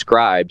just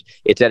described,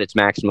 it's at its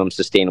maximum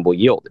sustainable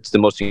yield. It's the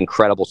most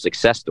incredible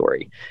success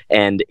story.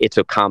 And it's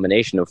a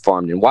combination of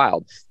farmed and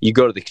wild. You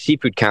go to the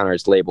seafood counter,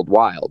 it's labeled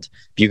wild.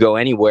 If you go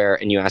anywhere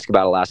and you ask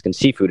about Alaskan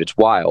seafood, it's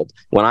wild.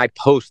 When I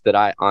post that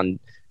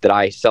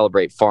I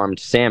celebrate farmed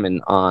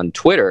salmon on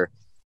Twitter,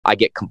 I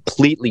get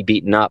completely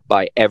beaten up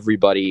by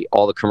everybody,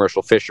 all the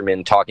commercial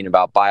fishermen talking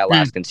about buy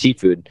Alaskan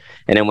seafood.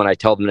 And then when I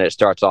tell them that it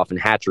starts off in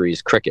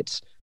hatcheries, crickets,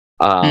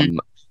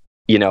 and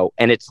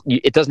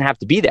it doesn't have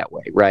to be that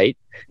way. Right.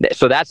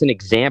 So that's an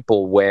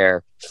example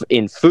where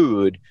in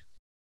food,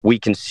 we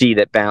can see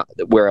that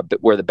where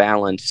the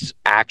balance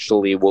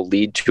actually will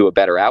lead to a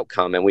better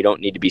outcome. And we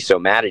don't need to be so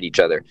mad at each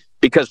other,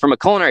 because from a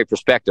culinary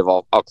perspective,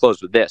 I'll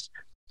close with this.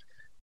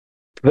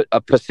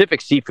 A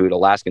Pacific seafood,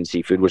 Alaskan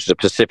seafood, which is a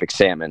Pacific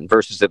salmon,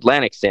 versus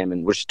Atlantic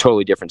salmon, which is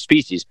totally different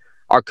species,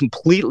 are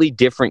completely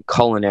different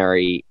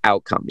culinary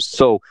outcomes.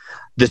 So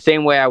the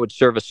same way I would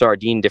serve a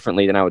sardine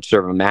differently than I would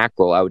serve a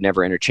mackerel, I would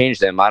never interchange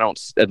them.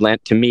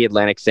 To me,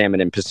 Atlantic salmon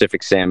and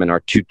Pacific salmon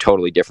are two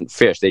totally different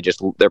fish.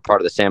 They're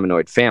part of the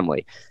salmonoid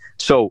family.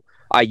 So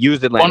I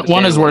use Atlantic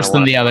salmon. One is worse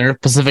than the other.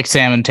 Pacific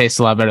salmon tastes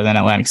a lot better than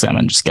Atlantic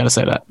salmon. Just got to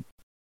say that.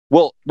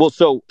 Well,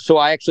 so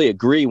I actually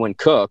agree when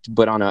cooked,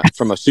 but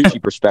from a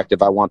sushi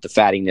perspective, I want the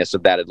fattiness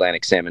of that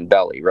Atlantic salmon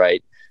belly,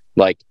 right?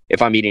 Like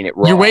if I'm eating it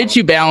raw. You're way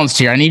too balanced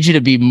here. I need you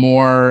to be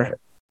more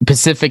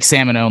Pacific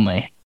salmon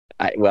only.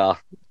 I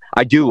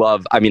do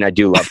love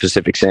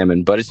Pacific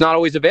salmon, but it's not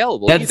always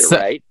available either,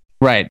 right?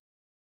 Right.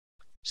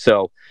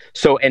 So,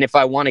 and if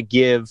I want to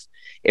give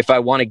if I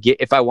want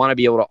to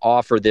be able to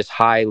offer this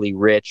highly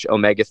rich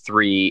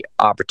omega-3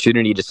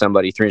 opportunity to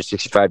somebody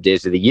 365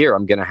 days of the year,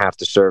 I'm going to have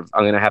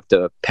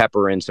to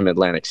pepper in some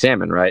Atlantic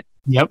salmon, right?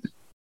 Yep.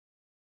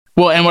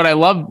 Well, and what I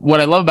love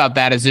about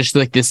that is just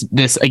like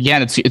this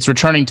again, it's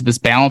returning to this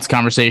balanced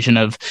conversation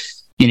of,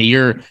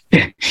 you're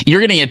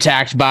getting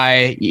attacked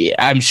by,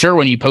 I'm sure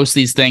when you post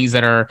these things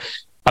that are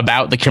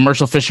about the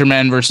commercial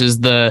fishermen versus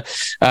the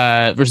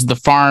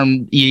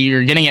farm,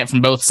 you're getting it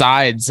from both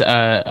sides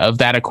of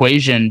that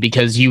equation,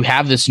 because you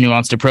have this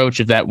nuanced approach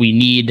of that we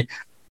need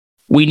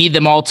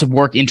them all to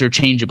work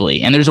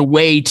interchangeably. And there's a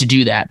way to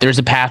do that. There's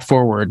a path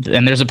forward.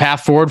 And there's a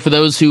path forward for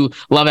those who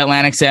love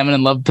Atlantic salmon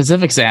and love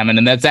Pacific salmon.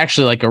 And that's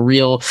actually like a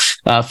real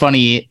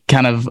funny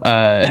kind of,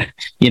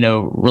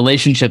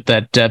 relationship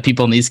that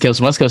people on the East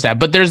Coast and West Coast have.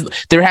 But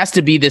there has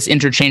to be this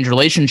interchange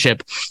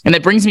relationship. And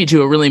that brings me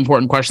to a really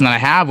important question that I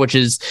have, which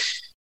is,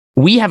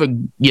 we have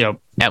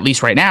at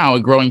least right now, a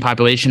growing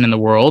population in the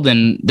world,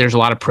 and there's a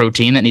lot of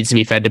protein that needs to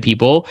be fed to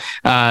people.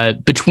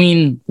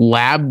 Between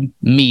lab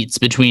meats,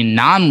 between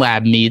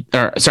lab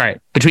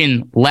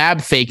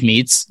fake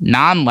meats,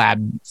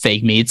 non-lab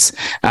fake meats,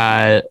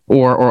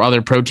 or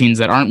other proteins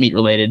that aren't meat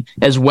related,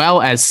 as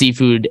well as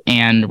seafood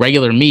and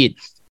regular meat.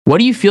 What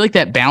do you feel like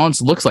that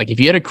balance looks like? If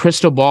you had a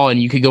crystal ball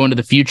and you could go into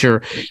the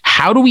future,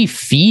 how do we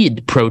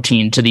feed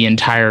protein to the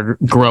entire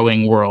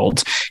growing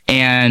world?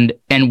 And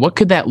what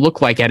could that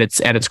look like at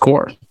its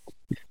core?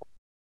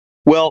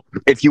 Well,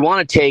 if you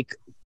want to take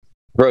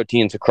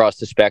proteins across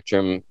the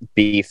spectrum,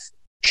 beef,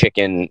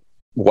 chicken,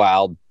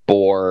 wild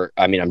boar,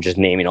 I'm just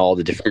naming all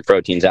the different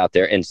proteins out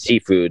there, and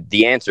seafood,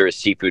 the answer is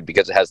seafood,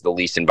 because it has the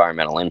least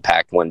environmental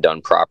impact when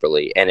done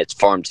properly, and it's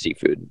farmed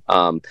seafood.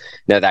 Now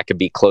that could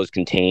be closed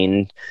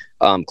containment,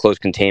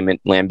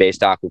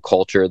 land-based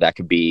aquaculture, that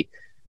could be,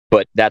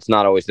 but that's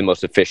not always the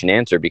most efficient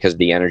answer, because of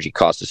the energy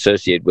costs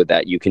associated with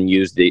that. You can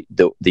use the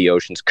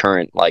ocean's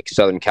current, like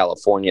Southern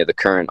California. The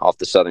current off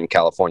the Southern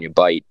California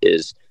Bight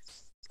is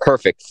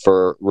perfect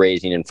for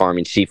raising and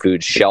farming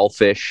seafood.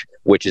 Shellfish,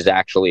 which is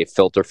actually a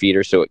filter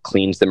feeder, so it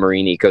cleans the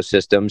marine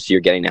ecosystem, so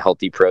you're getting a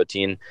healthy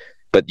protein,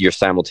 but you're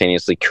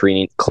simultaneously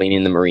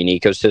cleaning the marine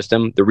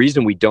ecosystem. The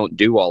reason we don't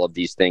do all of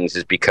these things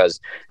is because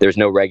there's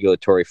no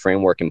regulatory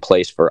framework in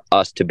place for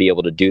us to be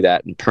able to do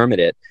that and permit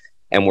it.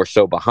 And we're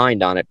so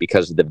behind on it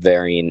because of the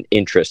varying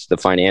interests, the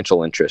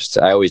financial interests.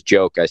 I always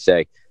joke, I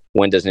say,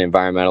 when does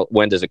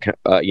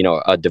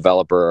a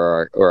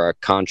developer or a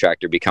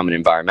contractor become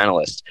an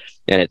environmentalist?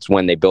 And it's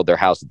when they build their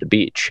house at the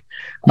beach.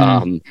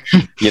 So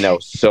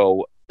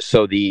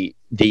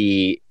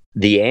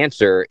the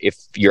answer, if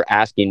you're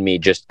asking me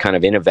just kind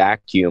of in a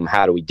vacuum,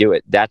 how do we do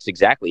it? That's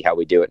exactly how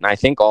we do it. And I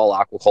think all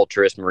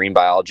aquaculturists, marine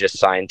biologists,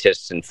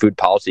 scientists, and food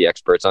policy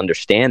experts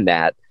understand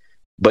that,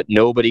 but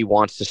nobody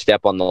wants to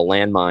step on the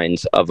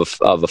landmines of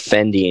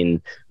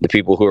offending the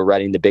people who are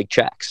writing the big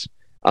checks.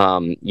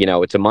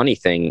 It's a money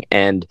thing.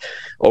 And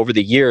over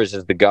the years,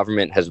 as the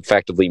government has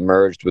effectively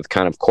merged with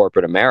kind of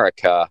corporate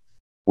America,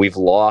 we've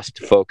lost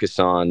focus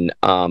on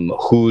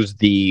who's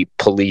the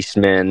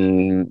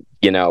policeman,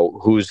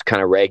 who's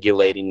kind of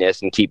regulating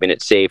this and keeping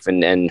it safe,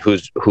 and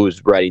who's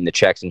writing the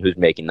checks and who's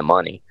making the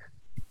money.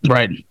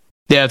 Right.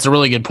 Yeah, it's a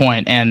really good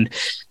point. And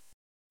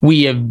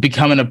we have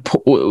become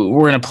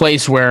we're in a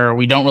place where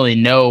we don't really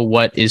know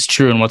what is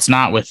true and what's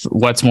not, with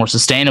what's more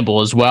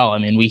sustainable as well.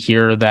 We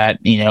hear that,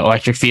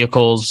 electric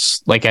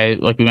vehicles, like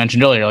we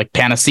mentioned earlier, like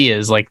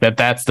panaceas, like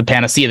that's the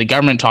panacea. The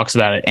government talks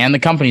about it and the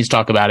companies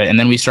talk about it. And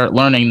then we start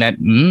learning that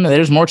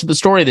there's more to the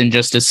story than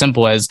just as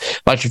simple as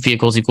electric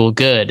vehicles equal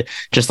good.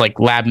 Just like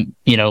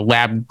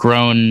lab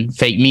grown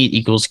fake meat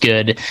equals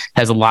good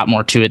has a lot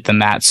more to it than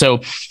that.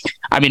 So,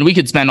 we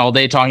could spend all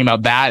day talking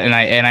about that. And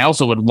I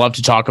also would love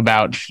to talk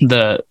about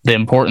the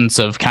importance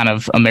of kind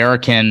of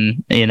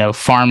American,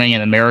 farming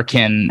and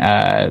American,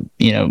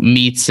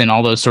 meats and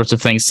all those sorts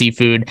of things,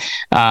 seafood.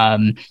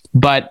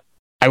 But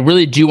I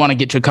really do want to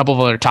get to a couple of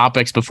other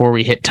topics before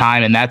we hit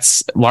time. And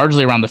that's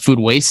largely around the food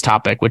waste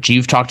topic, which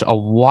you've talked a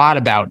lot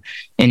about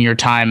in your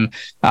time,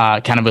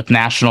 kind of with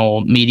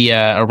national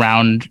media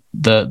around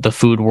the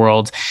food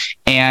world.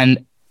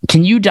 And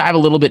can you dive a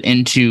little bit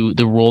into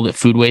the role that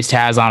food waste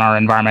has on our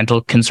environmental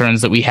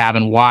concerns that we have,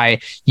 and why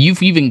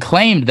you've even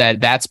claimed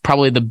that that's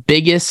probably the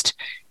biggest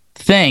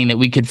thing that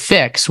we could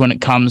fix when it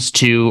comes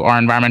to our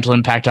environmental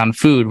impact on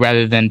food,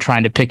 rather than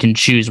trying to pick and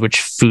choose which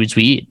foods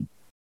we eat?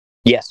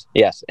 Yes.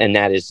 And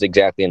that is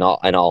exactly, and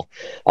I'll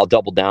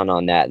double down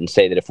on that and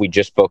say that if we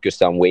just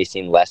focused on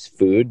wasting less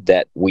food,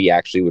 that we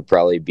actually would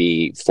probably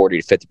be 40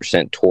 to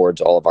 50%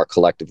 towards all of our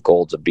collective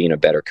goals of being a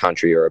better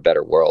country or a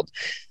better world.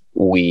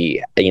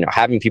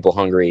 Having people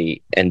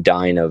hungry and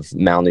dying of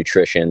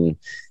malnutrition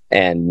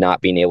and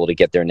not being able to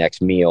get their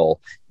next meal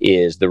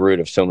is the root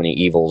of so many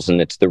evils,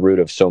 and it's the root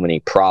of so many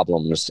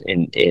problems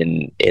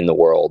in the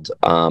world.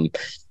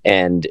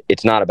 And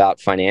it's not about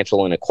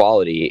financial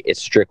inequality.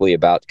 It's strictly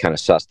about kind of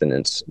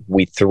sustenance.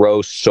 We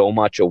throw so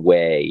much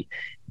away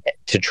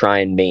to try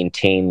and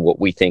maintain what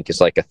we think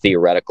is like a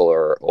theoretical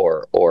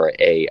or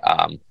a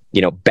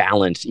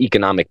balance,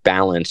 economic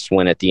balance,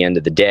 when at the end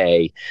of the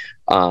day,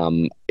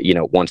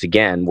 Once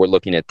again, we're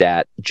looking at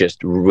that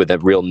just with a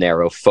real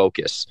narrow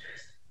focus.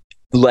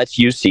 Let's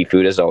use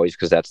seafood as always,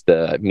 because that's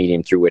the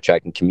medium through which I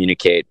can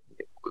communicate.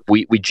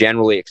 We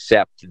generally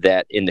accept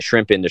that in the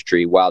shrimp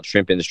industry, wild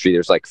shrimp industry,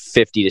 there's like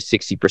 50 to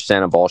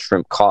 60% of all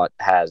shrimp caught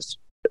has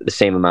the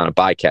same amount of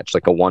bycatch,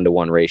 like a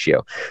 1-to-1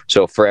 ratio.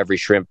 So for every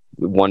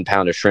 1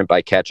 pound of shrimp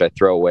I catch, I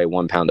throw away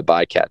 1 pound of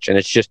bycatch. And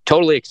it's just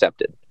totally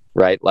accepted,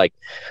 right? Like,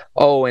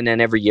 and then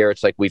every year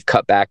it's like we've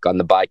cut back on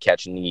the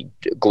bycatch in the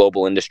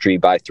global industry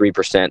by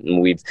 3%.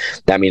 And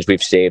that means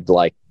we've saved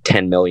like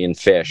 10 million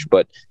fish,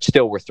 but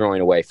still we're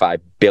throwing away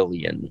 5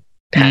 billion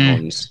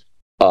pounds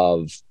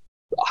of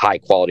high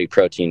quality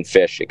protein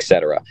fish,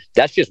 etc.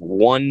 That's just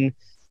one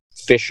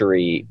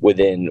fishery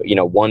within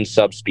one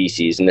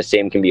subspecies, and the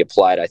same can be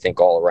applied, I think,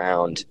 all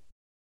around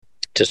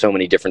to so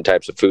many different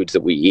types of foods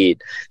that we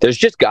eat. There's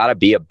just got to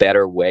be a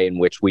better way in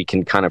which we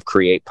can kind of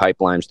create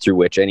pipelines through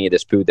which any of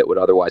this food that would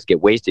otherwise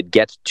get wasted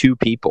gets to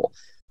people,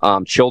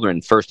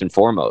 children first and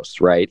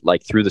foremost, right?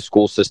 Like through the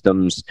school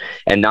systems,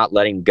 and not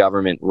letting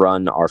government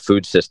run our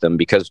food system.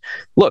 Because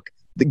look,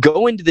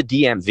 go into the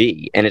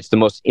DMV and it's the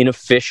most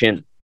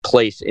inefficient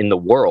place in the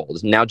world.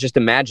 Now just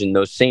imagine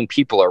those same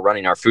people are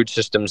running our food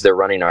systems, they're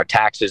running our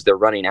taxes, they're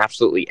running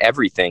absolutely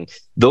everything.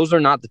 Those are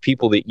not the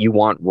people that you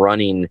want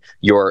running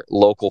your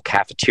local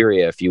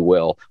cafeteria, if you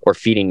will, or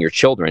feeding your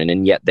children,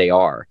 and yet they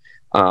are.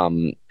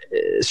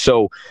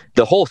 So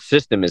the whole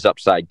system is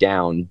upside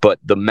down, but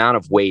the amount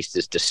of waste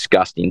is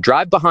disgusting.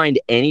 Drive behind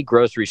any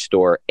grocery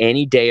store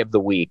any day of the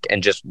week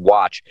and just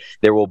watch.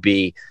 There will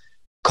be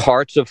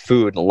carts of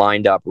food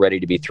lined up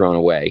ready to be thrown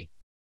away.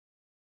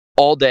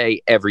 All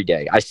day, every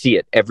day. I see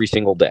it every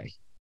single day.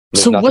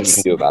 There's nothing you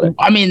can do about it.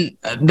 I mean,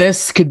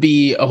 this could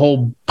be a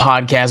whole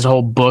podcast, a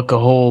whole book, a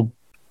whole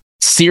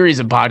series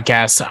of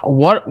podcasts.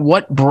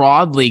 What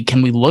broadly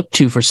can we look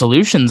to for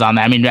solutions on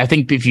that? I mean, I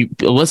think if you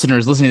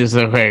listeners listening to this,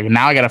 okay,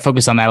 now I got to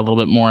focus on that a little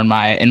bit more in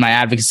my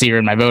advocacy or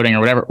in my voting or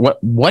whatever.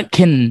 What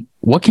can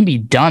be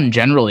done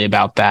generally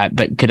about that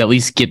could at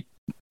least get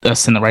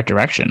us in the right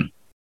direction?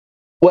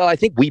 Well, I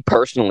think we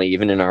personally,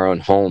 even in our own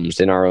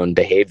homes, in our own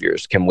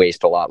behaviors, can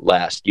waste a lot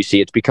less. You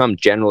see, it's become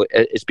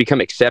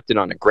accepted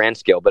on a grand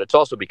scale, but it's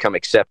also become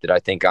accepted, I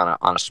think, on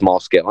a small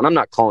scale. And I'm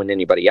not calling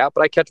anybody out,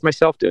 but I catch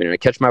myself doing it. I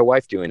catch my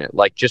wife doing it.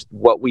 Like just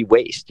what we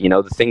waste,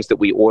 the things that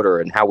we order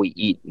and how we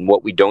eat and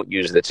what we don't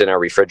use that's in our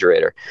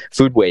refrigerator.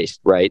 Food waste,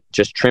 right?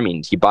 Just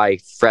trimmings. You buy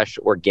fresh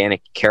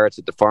organic carrots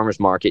at the farmer's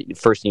market. The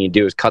first thing you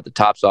do is cut the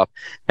tops off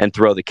and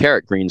throw the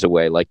carrot greens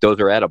away. Like those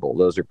are edible.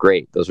 Those are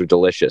great. Those are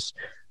delicious.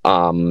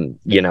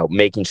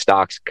 Making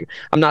stocks.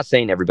 I'm not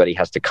saying everybody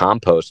has to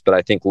compost, but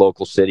I think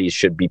local cities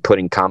should be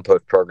putting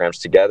compost programs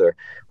together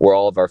where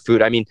all of our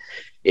food, I mean,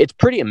 it's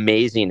pretty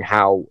amazing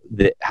how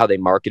they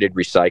marketed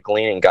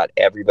recycling and got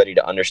everybody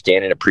to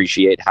understand and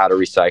appreciate how to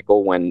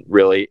recycle when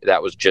really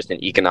that was just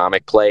an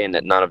economic play and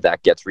that none of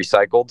that gets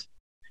recycled.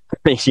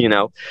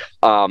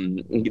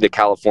 The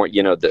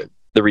California, the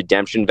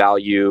redemption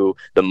value,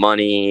 the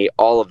money,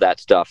 all of that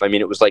stuff. I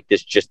mean, it was like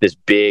this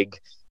big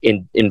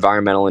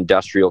environmental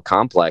industrial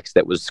complex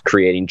that was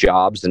creating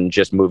jobs and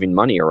just moving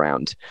money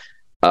around.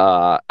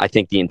 I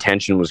think the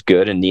intention was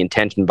good, and the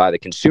intention by the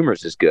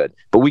consumers is good,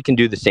 but we can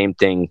do the same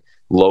thing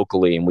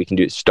locally, and we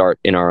can start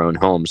in our own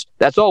homes.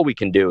 That's all we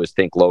can do is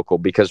think local,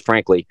 because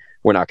frankly,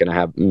 we're not going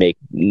to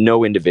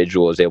no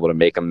individual is able to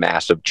make a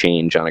massive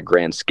change on a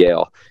grand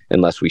scale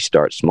unless we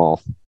start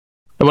small.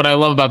 What I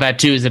love about that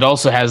too is it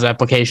also has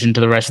application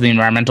to the rest of the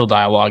environmental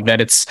dialogue, that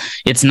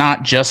it's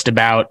not just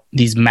about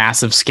these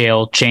massive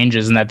scale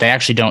changes, and that they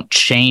actually don't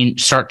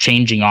start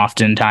changing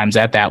oftentimes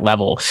at that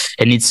level.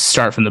 It needs to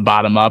start from the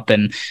bottom up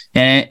and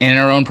in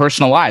our own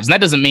personal lives. And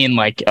that doesn't mean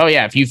like, oh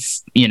yeah, if you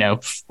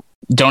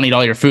don't eat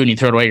all your food and you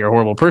throw it away, you're a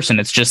horrible person.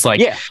 It's just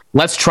like,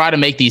 let's try to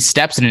make these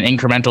steps in an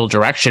incremental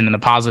direction in a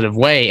positive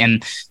way.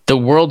 And the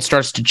world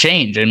starts to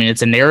change. I mean,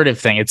 it's a narrative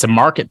thing. It's a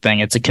market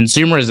thing. It's a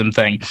consumerism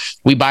thing.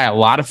 We buy a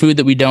lot of food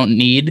that we don't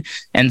need.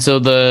 And so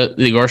the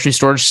grocery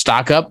stores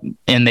stock up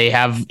and they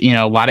have,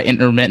 a lot of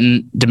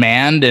intermittent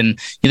demand, and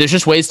there's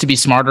just ways to be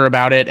smarter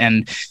about it.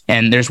 And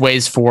there's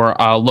ways for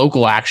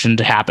local action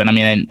to happen. I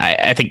mean,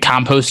 I think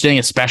composting,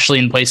 especially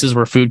in places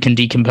where food can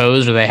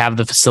decompose or they have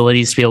the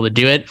facilities to be able to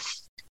do it,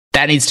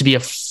 that needs to be a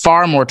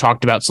far more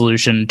talked about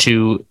solution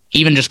to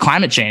even just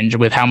climate change,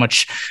 with how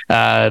much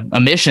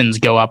emissions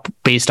go up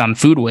based on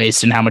food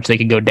waste and how much they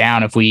could go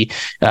down if we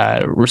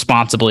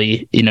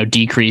responsibly,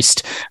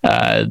 decreased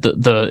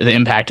the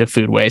impact of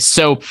food waste.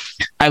 So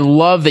I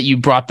love that you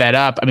brought that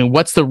up. I mean,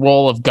 what's the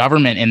role of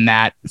government in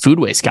that food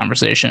waste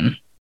conversation?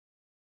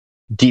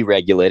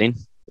 Deregulating.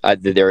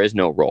 There is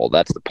no role.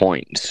 That's the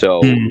point.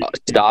 So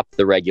stop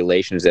the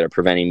regulations that are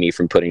preventing me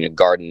from putting a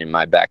garden in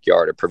my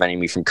backyard, or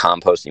preventing me from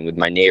composting with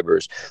my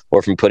neighbors,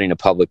 or from putting a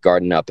public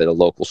garden up at a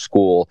local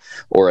school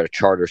or at a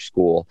charter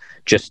school.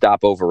 Just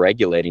stop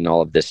over-regulating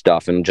all of this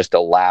stuff and just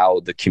allow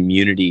the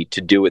community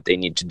to do what they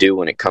need to do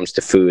when it comes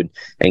to food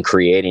and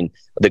creating.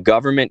 The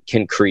government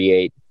can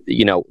create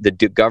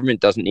the government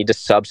doesn't need to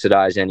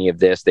subsidize any of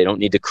this. They don't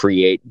need to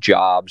create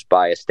jobs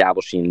by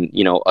establishing,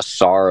 a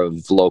SAR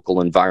of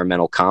local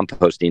environmental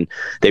composting.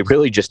 They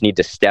really just need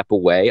to step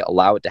away,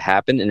 allow it to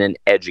happen, and then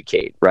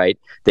educate, right?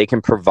 They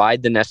can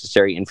provide the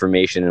necessary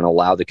information and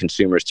allow the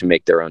consumers to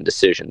make their own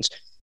decisions.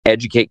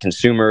 Educate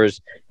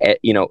consumers.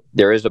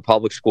 There is a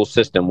public school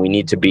system. We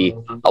need to be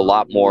a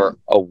lot more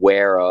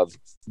aware of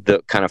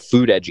the kind of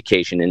food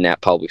education in that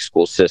public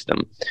school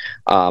system.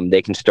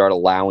 They can start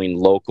allowing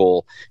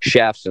local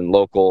chefs and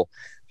local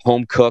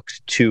home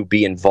cooks to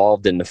be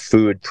involved in the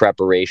food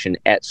preparation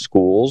at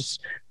schools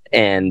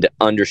and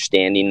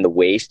understanding the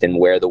waste and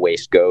where the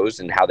waste goes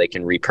and how they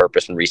can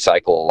repurpose and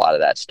recycle a lot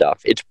of that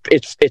stuff.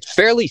 It's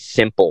fairly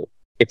simple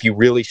if you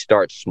really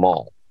start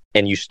small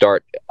and you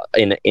start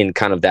in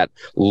kind of that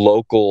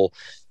local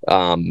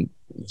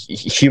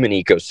human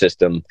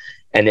ecosystem,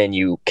 and then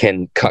you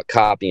can cut,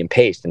 copy, and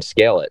paste and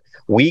scale it.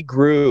 We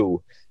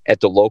grew at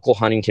the local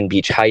Huntington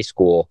Beach High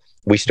School.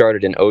 We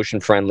started an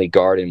ocean-friendly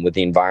garden with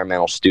the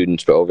environmental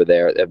students over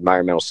there, the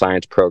environmental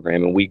science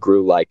program, and we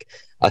grew like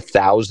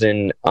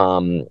 1,000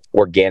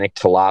 organic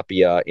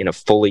tilapia in a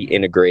fully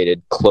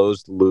integrated,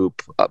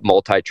 closed-loop,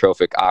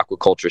 multi-trophic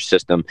aquaculture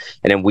system.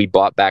 And then we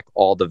bought back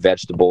all the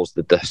vegetables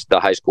that the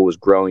high school was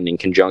growing in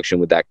conjunction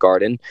with that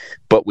garden,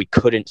 but we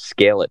couldn't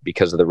scale it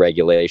because of the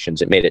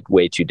regulations. It made it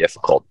way too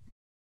difficult.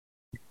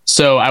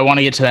 So I want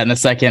to get to that in a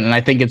second, and I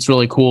think it's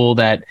really cool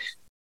that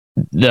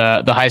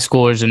the high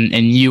schoolers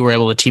and you were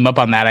able to team up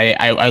on that.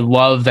 I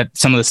love that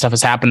some of this stuff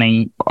is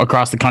happening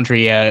across the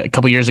country. A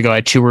couple years ago,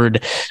 I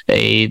toured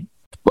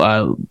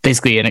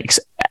basically an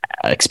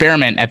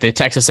experiment at the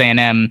Texas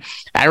A&M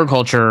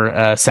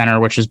Agriculture Center,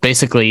 which is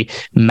basically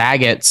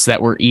maggots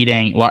that were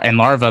eating and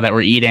larvae that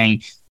were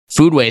eating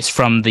food waste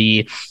from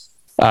the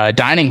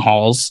dining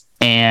halls,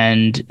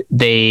 and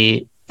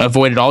they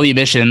avoided all the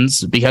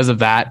emissions because of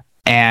that.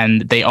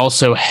 And they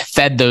also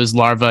fed those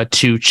larvae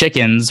to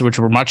chickens, which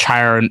were much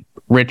higher and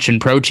rich in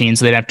protein,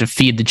 so they'd have to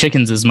feed the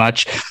chickens as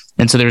much.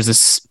 And so there's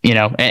this,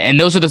 and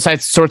those are the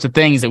sorts of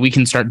things that we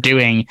can start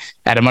doing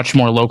at a much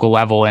more local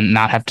level and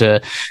not have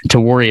to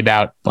worry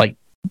about like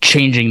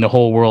changing the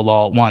whole world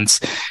all at once.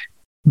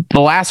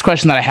 The last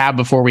question that I have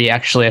before we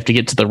actually have to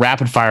get to the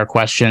rapid fire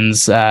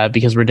questions,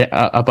 because we're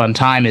up on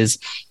time, is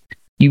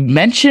you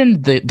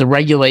mentioned the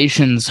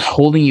regulations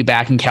holding you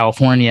back in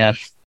California.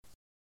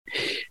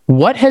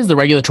 What has the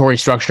regulatory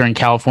structure in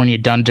California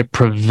done to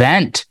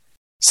prevent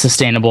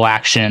sustainable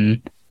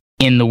action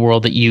in the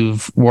world that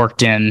you've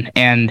worked in?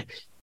 And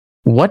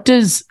what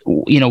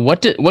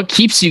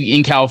keeps you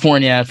in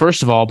California,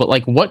 first of all, but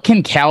like what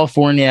can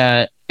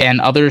California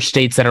and other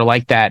states that are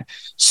like that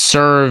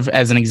serve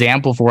as an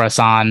example for us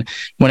on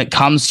when it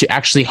comes to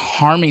actually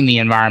harming the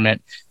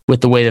environment with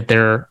the way that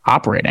they're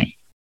operating?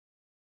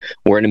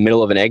 We're in the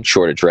middle of an egg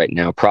shortage right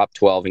now. Prop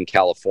 12 in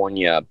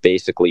California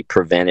basically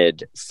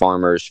prevented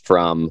farmers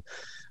from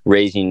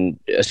raising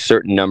a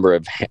certain number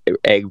of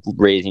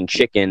egg-raising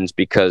chickens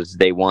because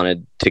they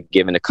wanted to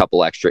give in a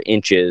couple extra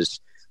inches,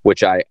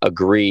 which I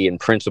agree in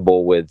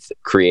principle with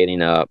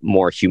creating a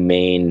more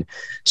humane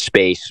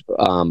space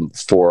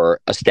for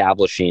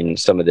establishing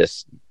some of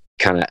this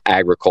kind of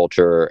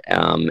agriculture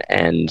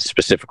and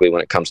specifically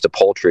when it comes to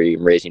poultry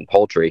and raising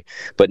poultry.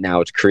 But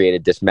now it's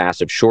created this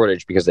massive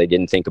shortage because they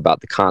didn't think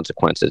about the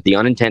consequences. The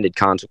unintended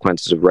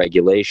consequences of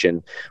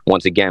regulation,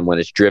 once again, when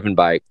it's driven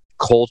by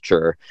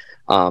culture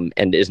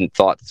and isn't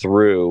thought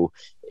through,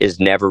 is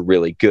never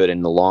really good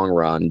in the long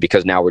run,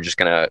 because now we're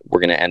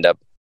gonna end up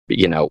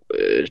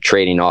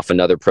trading off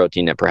another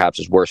protein that perhaps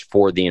is worse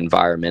for the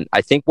environment.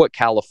 I think what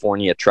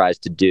California tries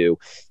to do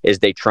is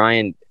they try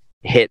and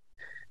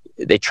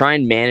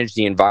manage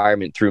the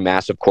environment through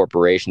massive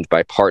corporations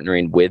by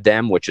partnering with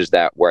them, which is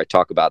that where I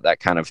talk about that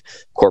kind of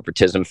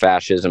corporatism,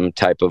 fascism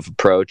type of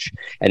approach.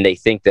 And they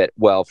think that,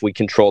 well, if we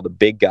control the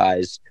big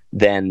guys,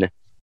 then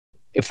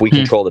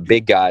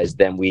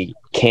we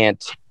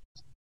can't.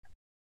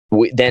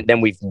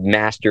 Then we've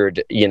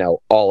mastered,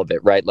 all of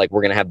it, right? Like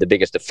we're going to have the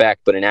biggest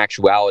effect, but in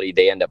actuality,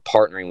 they end up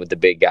partnering with the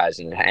big guys,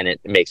 and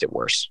it makes it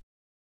worse.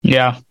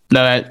 Yeah,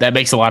 no, that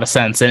makes a lot of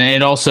sense, and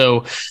it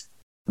also.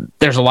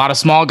 There's a lot of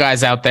small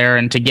guys out there,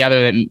 and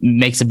together that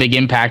makes a big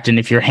impact. And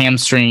if you're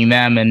hamstringing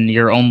them and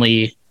you're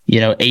only,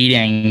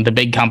 aiding the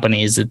big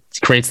companies, it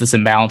creates this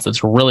imbalance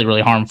that's really,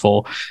 really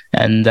harmful.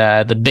 And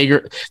the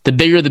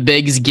bigger the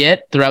bigs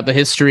get throughout the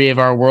history of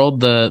our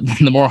world,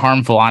 the more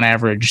harmful on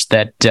average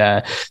that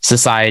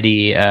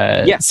society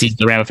sees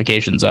the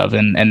ramifications of.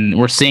 And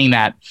we're seeing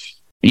that,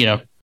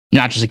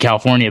 not just in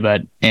California,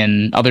 but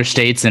in other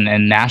states and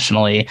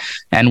nationally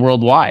and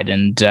worldwide.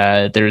 And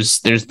there's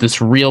this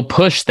real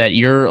push that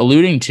you're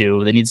alluding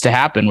to that needs to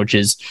happen, which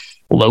is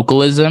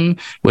localism,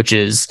 which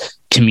is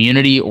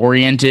community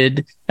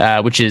oriented,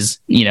 which is,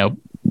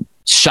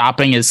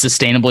 shopping as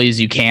sustainably as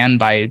you can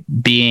by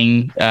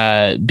being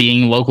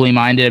locally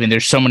minded. I mean,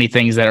 there's so many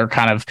things that are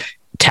kind of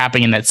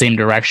tapping in that same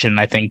direction.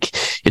 I think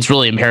it's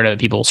really imperative that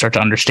people start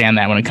to understand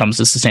that when it comes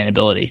to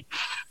sustainability.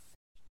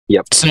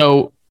 Yep.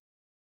 So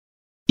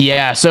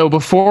Yeah. So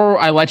before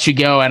I let you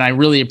go, and I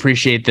really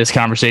appreciate this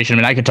conversation. I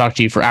mean, I could talk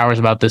to you for hours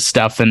about this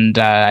stuff, and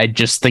I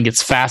just think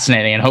it's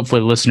fascinating. And hopefully,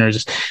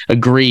 listeners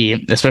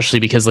agree, especially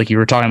because, like you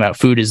were talking about,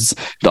 food is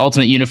the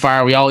ultimate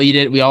unifier. We all eat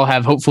it. We all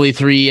have hopefully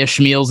 3-ish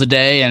meals a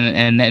day,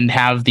 and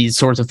have these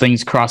sorts of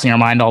things crossing our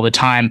mind all the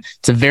time.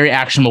 It's a very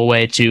actionable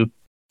way to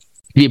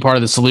be a part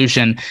of the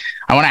solution.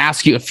 I want to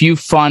ask you a few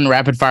fun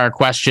rapid fire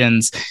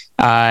questions.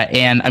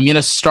 And I'm going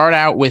to start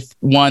out with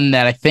one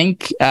that I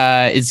think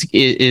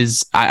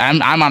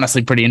I'm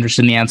honestly pretty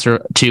interested in the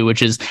answer to,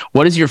 which is,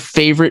 what is your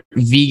favorite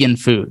vegan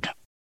food?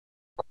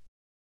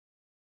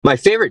 My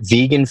favorite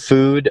vegan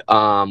food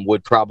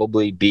would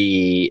probably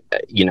be,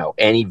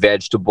 any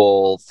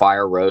vegetable,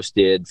 fire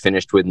roasted,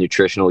 finished with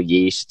nutritional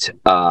yeast.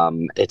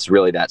 It's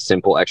really that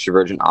simple: extra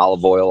virgin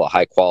olive oil, a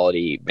high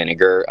quality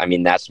vinegar. I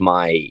mean, that's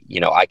my,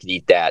 I could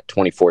eat that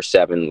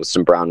 24/7 with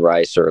some brown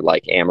rice or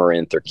like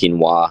amaranth or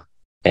quinoa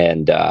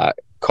and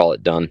call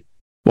it done.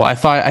 Well, I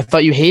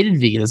thought you hated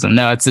veganism.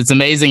 No, it's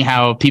amazing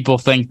how people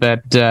think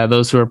that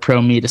those who are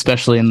pro meat,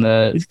 especially in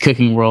the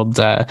cooking world,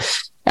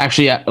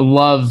 actually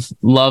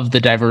love the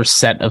diverse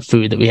set of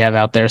food that we have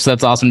out there. So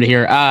that's awesome to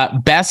hear.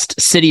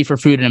 Best city for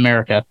food in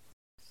America?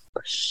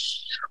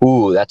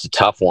 Ooh, that's a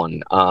tough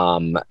one.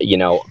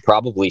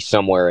 Probably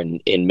somewhere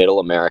in middle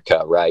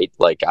America, right?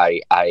 Like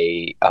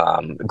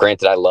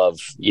granted, I love,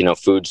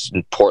 foods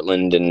in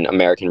Portland and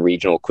American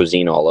regional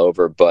cuisine all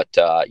over, but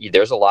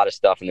there's a lot of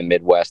stuff in the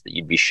Midwest that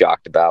you'd be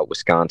shocked about.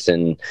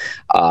 Wisconsin,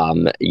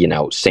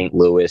 St.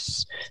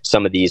 Louis,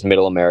 some of these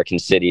middle American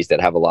cities that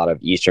have a lot of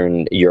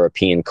Eastern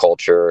European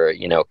culture,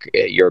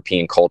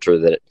 European culture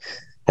that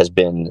has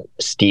been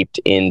steeped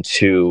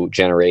into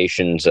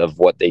generations of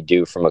what they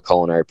do from a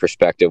culinary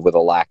perspective with a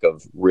lack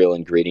of real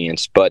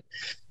ingredients. But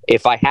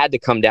if I had to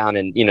come down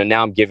and,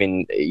 now I'm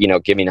giving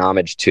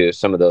homage to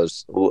some of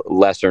those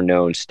lesser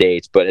known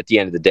states, but at the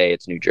end of the day,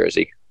 it's New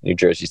Jersey. New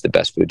Jersey's the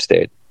best food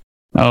state.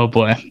 Oh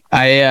boy.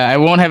 I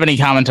won't have any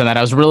comment on that.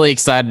 I was really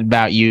excited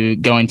about you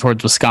going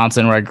towards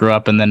Wisconsin, where I grew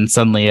up, and then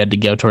suddenly you had to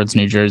go towards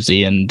New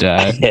Jersey. And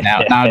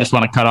now I just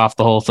want to cut off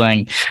the whole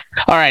thing.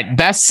 All right.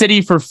 Best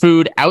city for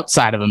food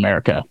outside of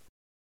America?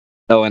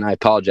 Oh, and I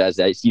apologize.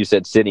 You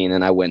said city, and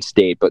then I went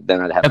state, but then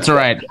I'd have. That's all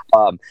right.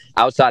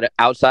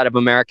 Outside of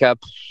America,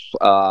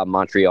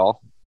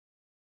 Montreal.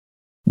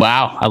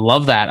 Wow, I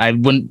love that. I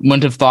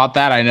wouldn't have thought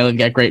that. I know they've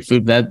got great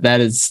food.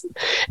 It's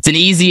an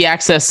easy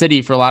access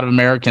city for a lot of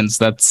Americans.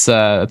 That's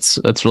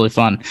really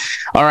fun.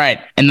 All right,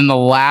 and then the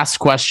last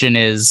question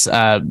is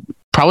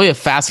probably a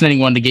fascinating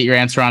one to get your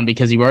answer on,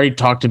 because you've already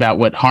talked about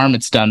what harm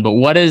it's done. But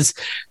what is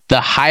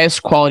the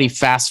highest quality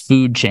fast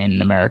food chain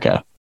in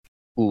America?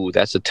 Ooh,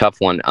 that's a tough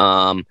one.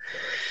 I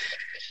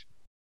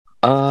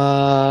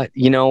know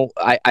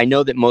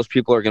that most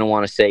people are going to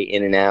want to say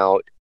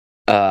In-N-Out.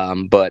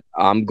 But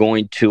I'm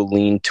going to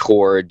lean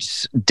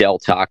towards Del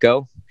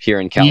Taco here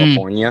in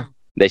California.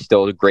 They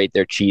still grate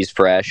their cheese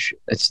fresh.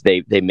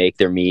 They make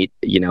their meat,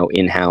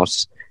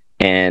 in-house,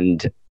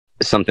 and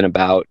something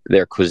about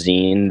their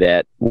cuisine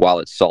that, while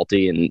it's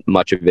salty and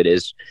much of it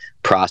is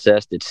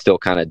processed, it's still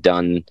kind of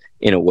done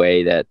in a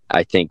way that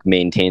I think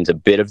maintains a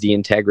bit of the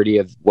integrity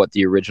of what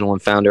the original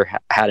and founder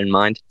had in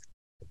mind.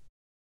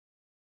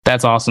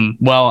 That's awesome.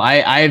 Well,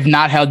 I have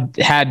not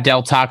had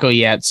Del Taco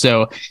yet,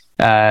 so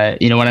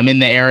when I'm in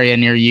the area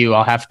near you,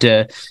 I'll have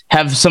to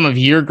have some of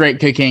your great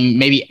cooking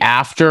maybe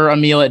after a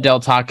meal at Del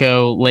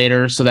Taco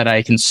later, so that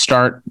I can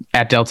start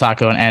at Del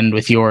Taco and end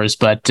with yours.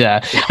 But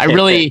I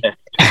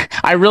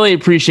really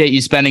appreciate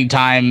you spending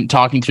time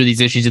talking through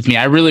these issues with me.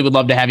 I really would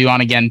love to have you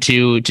on again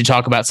to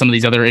talk about some of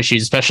these other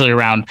issues, especially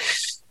around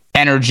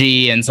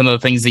energy and some of the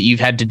things that you've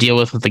had to deal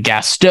with the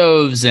gas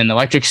stoves and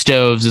electric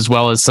stoves, as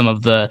well as some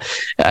of the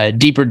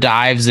deeper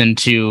dives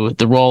into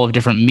the role of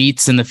different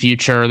meats in the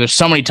future. There's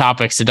so many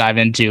topics to dive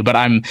into, but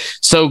I'm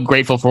so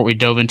grateful for what we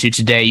dove into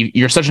today.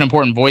 You're such an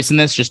important voice in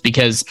this, just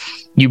because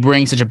you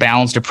bring such a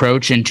balanced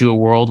approach into a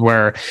world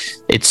where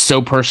it's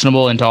so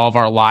personable into all of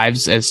our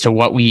lives as to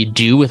what we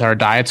do with our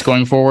diets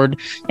going forward.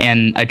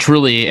 And I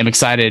truly am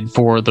excited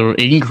for the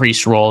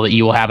increased role that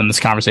you will have in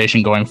this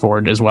conversation going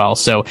forward as well.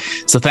 So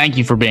thank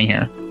you for being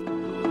here.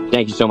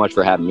 Thank you so much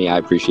for having me. I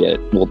appreciate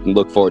it. We'll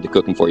look forward to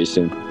cooking for you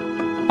soon.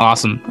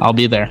 Awesome. I'll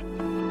be there.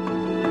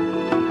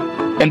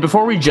 And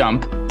before we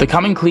jump, the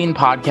Coming Clean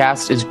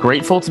podcast is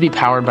grateful to be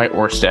powered by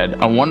Ørsted,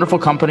 a wonderful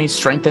company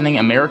strengthening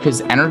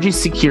America's energy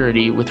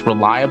security with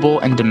reliable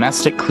and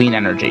domestic clean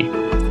energy.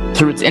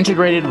 Through its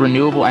integrated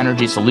renewable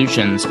energy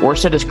solutions,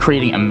 Ørsted is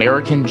creating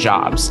American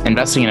jobs,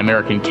 investing in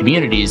American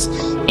communities,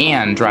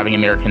 and driving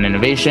American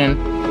innovation,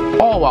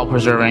 all while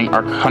preserving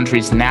our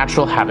country's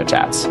natural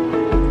habitats.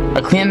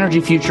 A clean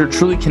energy future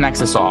truly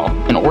connects us all,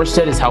 and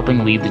Ørsted is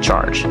helping lead the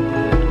charge.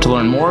 To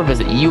learn more,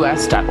 visit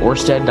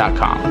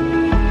us.orsted.com.